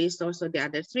to the list also the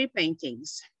other 3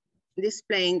 paintings,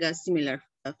 displaying a similar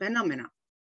phenomena.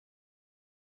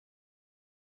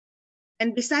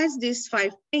 And besides these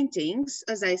 5 paintings,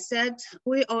 as I said,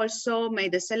 we also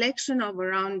made a selection of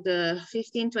around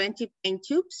 15, 20 paint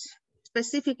tubes,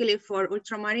 specifically for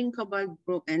ultramarine, cobalt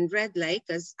blue, and red lake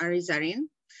as alizarin,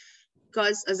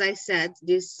 because as I said,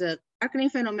 this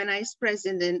darkening phenomena is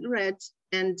present in red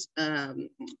and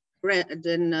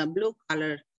blue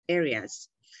color areas.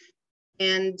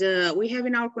 And we have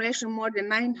in our collection more than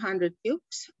 900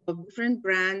 tubes of different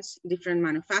brands, different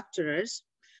manufacturers.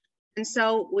 And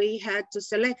so we had to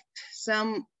select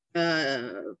some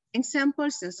paint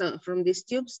samples and so from these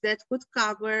tubes that could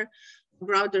cover a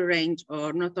broader range,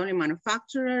 or not only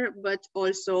manufacturer, but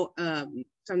also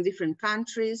some different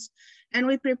countries. And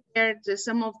we prepared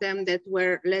some of them that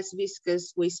were less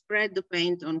viscous. We spread the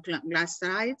paint on glass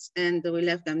sides and we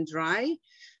left them dry,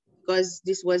 because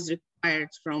this was required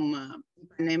from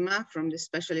Panama, from the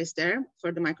specialist there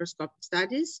for the microscopic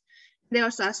studies. They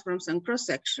also asked from some cross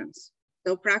sections.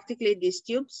 So practically these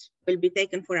tubes will be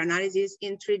taken for analysis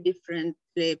in 3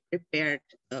 differently prepared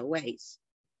ways.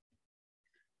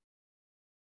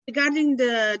 Regarding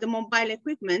the mobile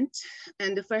equipment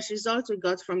and the first results we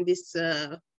got from this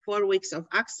 4 weeks of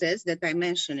access that I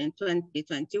mentioned in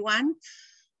 2021,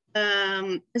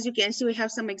 as you can see, we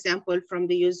have some example from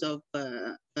the use of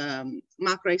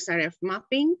macro XRF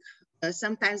mapping.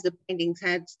 Sometimes the paintings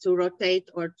had to rotate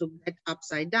or to get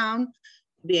upside down,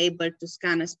 be able to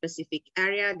scan a specific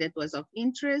area that was of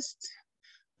interest.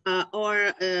 Or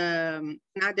in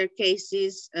other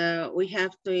cases, we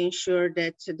have to ensure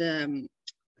that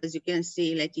as you can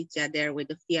see, Letizia there with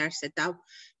the FDR setup,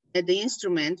 that the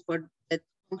instrument for the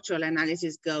punctual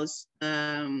analysis goes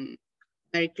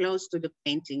very close to the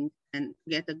painting and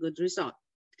get a good result.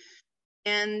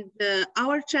 And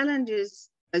our challenges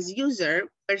as user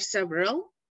were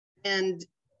several. And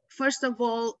first of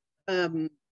all,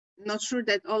 not sure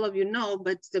that all of you know,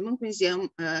 but the Munchmuseum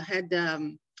had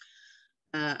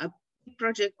a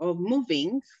project of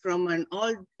moving from an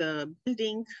old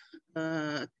building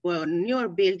to a newer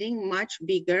building, much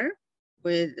bigger,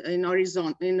 with in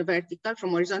vertical, from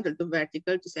horizontal to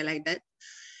vertical, to say like that.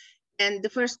 And the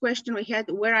first question we had,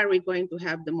 where are we going to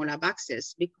have the MOLAB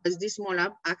access? Because this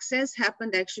MOLAB access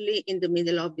happened actually in the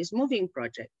middle of this moving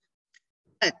project.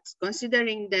 But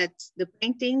considering that the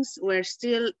paintings were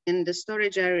still in the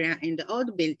storage area in the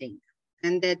old building,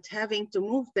 and that having to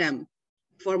move them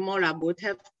for MOLAB would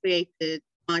have created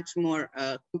much more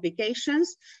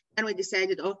complications, and we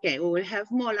decided, okay, we will have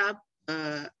MOLAB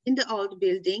in the old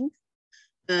building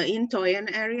in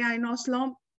Toyen area in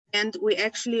Oslo. And we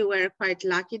actually were quite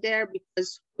lucky there,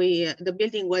 because the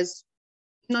building was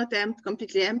not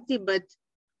completely empty, but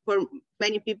for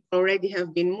many people already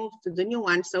have been moved to the new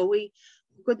one. So we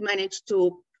could manage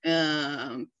to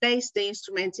place the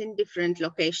instruments in different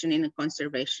locations in a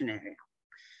conservation area.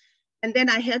 And then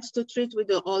I had to treat with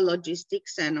all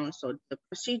logistics and also the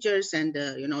procedures and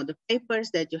the papers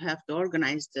that you have to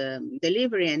organize the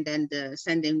delivery and then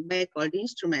sending back all the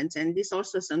instruments. And this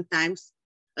also sometimes,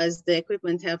 as the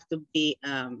equipment have to be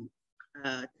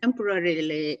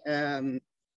temporarily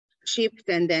shipped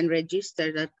and then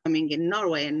registered coming in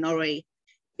Norway, and Norway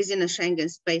is in a Schengen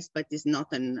space, but is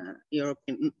not an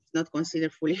European, not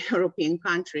considered fully European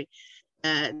country.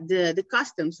 The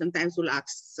customs sometimes will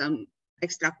ask some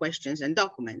extra questions and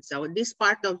documents. So this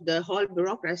part of the whole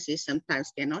bureaucracy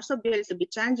sometimes can also be a little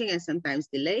bit challenging, and sometimes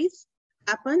delays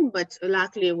happen, but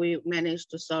luckily we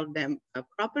managed to solve them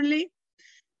properly.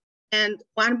 And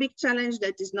one big challenge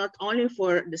that is not only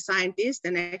for the scientists,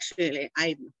 and actually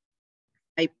I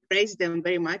praise them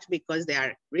very much because they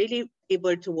are really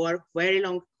able to work very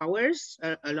long hours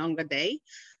along a day,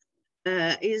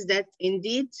 is that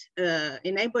indeed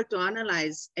enabled to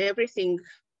analyze everything,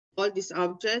 all these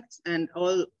objects and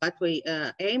all what we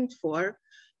aimed for.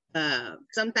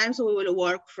 Sometimes we will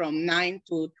work from 9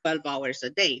 to 12 hours a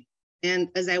day. And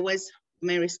as I was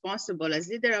main responsible as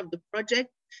leader of the project,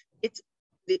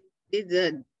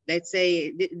 let's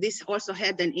say this also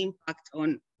had an impact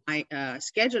on my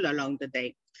schedule along the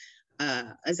day,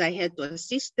 as I had to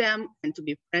assist them and to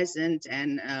be present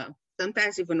and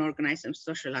sometimes even organize some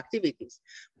social activities.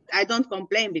 I don't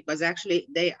complain because actually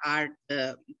they are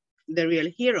the real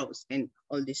heroes in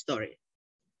all this story.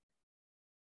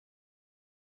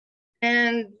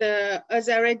 And as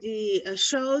I already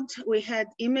showed, we had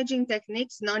imaging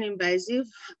techniques, non-invasive,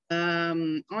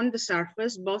 on the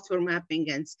surface, both for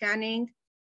mapping and scanning,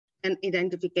 and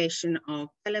identification of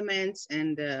elements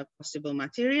and possible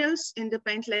materials in the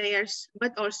paint layers,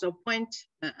 but also point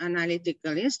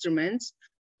analytical instruments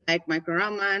like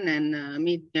micro-Raman and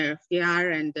mid-near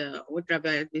FIR and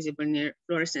ultraviolet visible near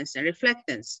fluorescence and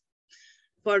reflectance.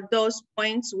 For those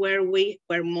points where we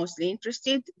were mostly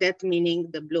interested, that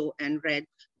meaning the blue and red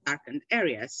darkened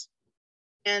areas.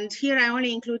 And here I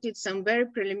only included some very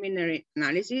preliminary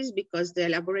analyses because the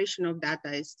elaboration of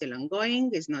data is still ongoing,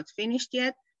 is not finished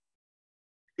yet.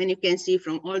 And you can see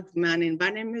from Old Man in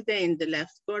Barnemude in the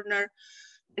left corner,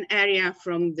 an area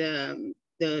from the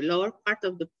lower part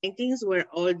of the paintings where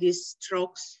all these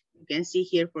strokes, you can see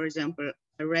here, for example,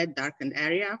 a red darkened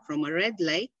area from a red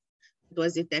lake. It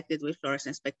was detected with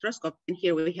fluorescence spectroscopy. And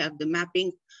here we have the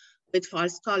mapping with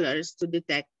false colors to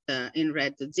detect in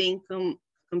red the zinc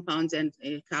compounds and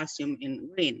calcium in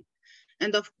green.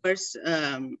 And of course,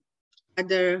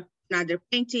 another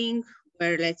painting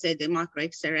where, let's say, the macro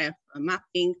XRF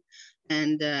mapping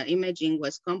and imaging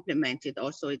was complemented,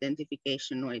 also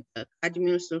identification with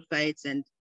cadmium sulfates and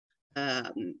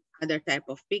other type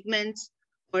of pigments,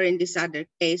 or in this other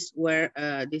case where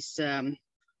this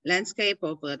landscape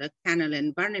of the canal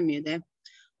in Barnemude,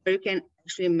 where you can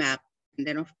actually map, and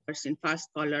then of course in fast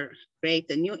color,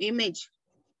 create a new image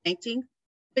painting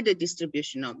with the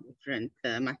distribution of different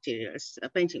materials,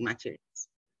 painting materials.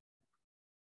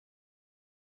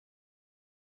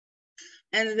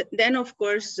 And then of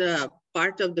course,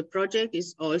 part of the project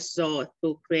is also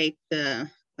to create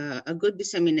a good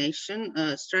dissemination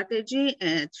strategy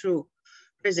through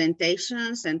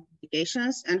presentations and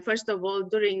publications. And first of all,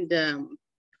 during the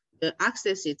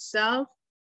access itself,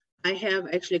 I have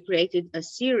actually created a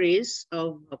series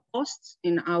of posts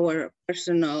in our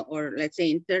personal, or let's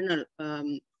say internal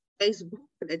Facebook,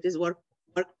 that is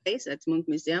workplace at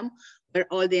Munchmuseum, where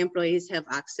all the employees have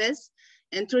access.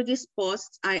 And through these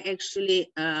posts, I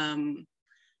actually,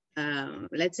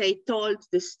 let's say, told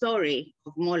the story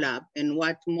of MOLAB and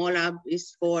what MOLAB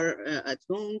is for at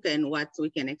Munch and what we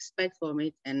can expect from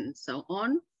it and so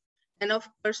on. And of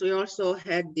course, we also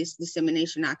had this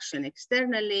dissemination action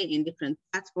externally in different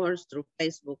platforms through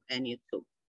Facebook and YouTube.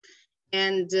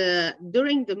 And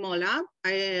during the MOLAB,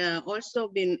 I also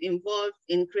been involved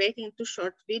in creating 2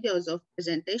 short videos of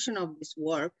presentation of this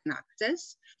work and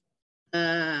access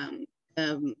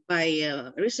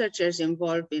by researchers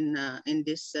involved in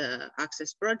this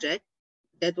access project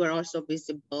that were also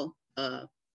visible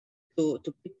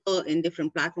to people in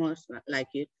different platforms like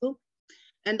YouTube.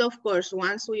 And of course,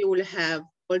 once we will have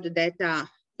all the data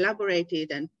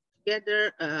elaborated and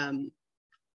together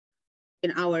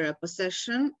in our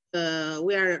possession,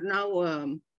 we are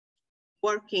now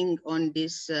working on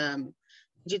this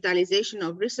digitalization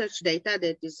of research data.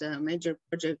 That is a major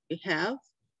project we have,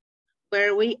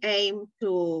 where we aim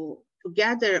to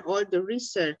gather all the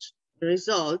research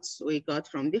results we got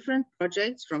from different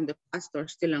projects from the past or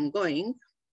still ongoing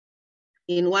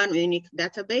in one unique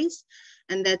database,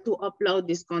 and that to upload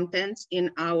these contents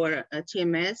in our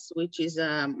TMS, which is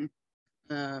a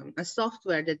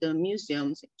software that the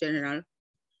museums in general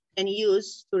can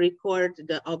use to record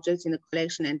the objects in the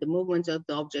collection and the movements of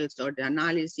the objects, or the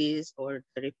analyses, or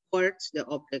the reports, the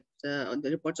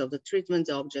reports of the treatments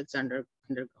the objects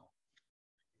undergo.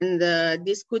 And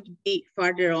this could be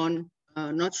further on,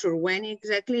 not sure when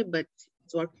exactly, but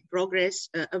it's work in progress,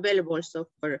 available also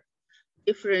for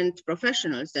different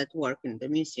professionals that work in the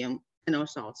museum and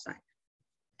also outside.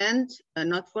 And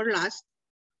not for last,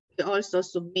 we also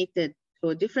submitted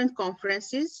to different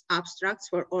conferences abstracts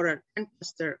for oral and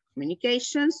poster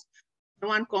communications.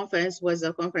 One conference was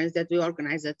a conference that we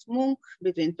organized at Munch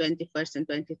between 21st and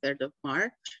 23rd of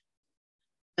March.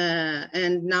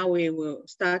 And now we will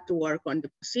start to work on the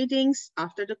proceedings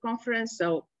after the conference.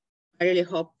 So I really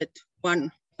hope that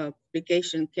one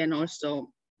publication can also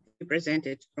be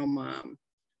presented from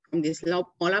this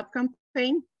MOLAB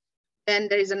campaign. Then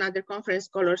there is another conference,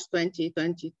 Colors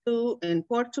 2022 in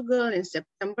Portugal in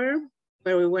September,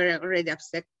 where we were already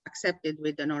accepted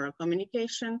with an oral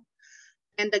communication.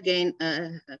 And again,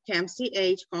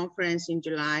 CAMCH conference in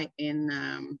July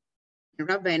in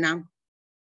Ravenna.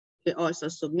 We also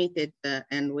submitted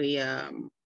and we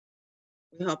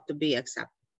hope to be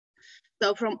accepted.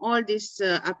 So from all these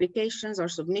applications or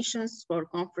submissions for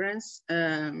conference,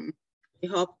 we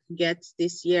hope to get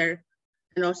this year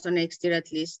and also next year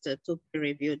at least 2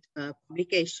 peer-reviewed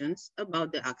publications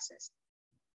about the access.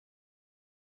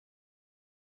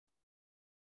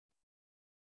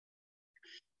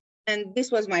 And this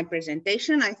was my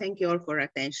presentation. I thank you all for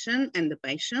attention and the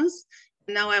patience.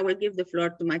 Now I will give the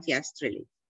floor to Matija Strlič.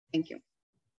 Thank you.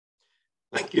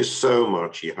 Thank you so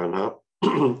much, Jana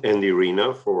and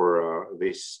Irina, for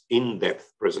this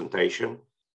in-depth presentation,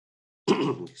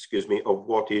 excuse me, of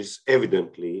what is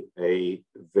evidently a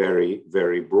very,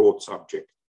 very broad subject.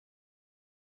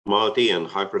 Multi and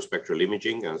hyperspectral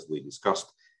imaging, as we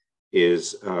discussed,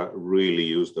 is really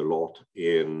used a lot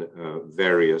in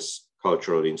various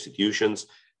cultural institutions,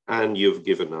 and you've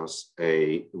given us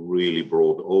a really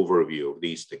broad overview of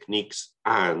these techniques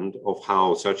and of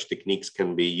how such techniques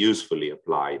can be usefully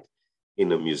applied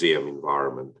in a museum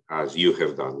environment, as you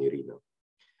have done, Irina.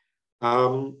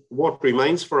 What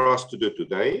remains for us to do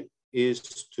today is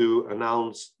to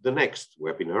announce the next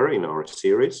webinar in our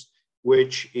series,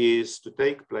 which is to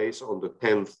take place on the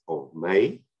 10th of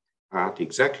May at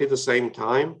exactly the same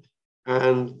time.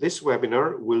 And this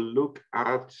webinar will look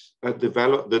at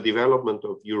the development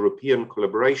of European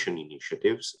collaboration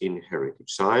initiatives in heritage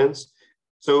science.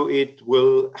 So it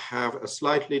will have a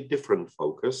slightly different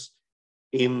focus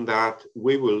in that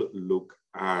we will look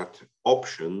at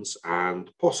options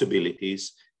and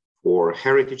possibilities for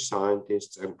heritage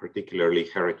scientists and particularly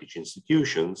heritage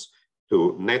institutions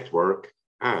to network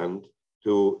and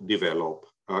to develop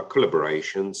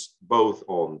collaborations, both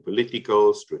on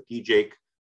political, strategic,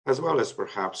 as well as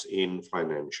perhaps in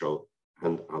financial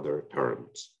and other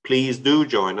terms. Please do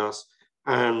join us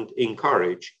and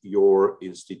encourage your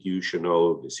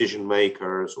institutional decision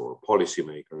makers or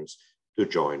policymakers to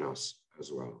join us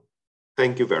as well.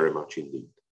 Thank you very much indeed.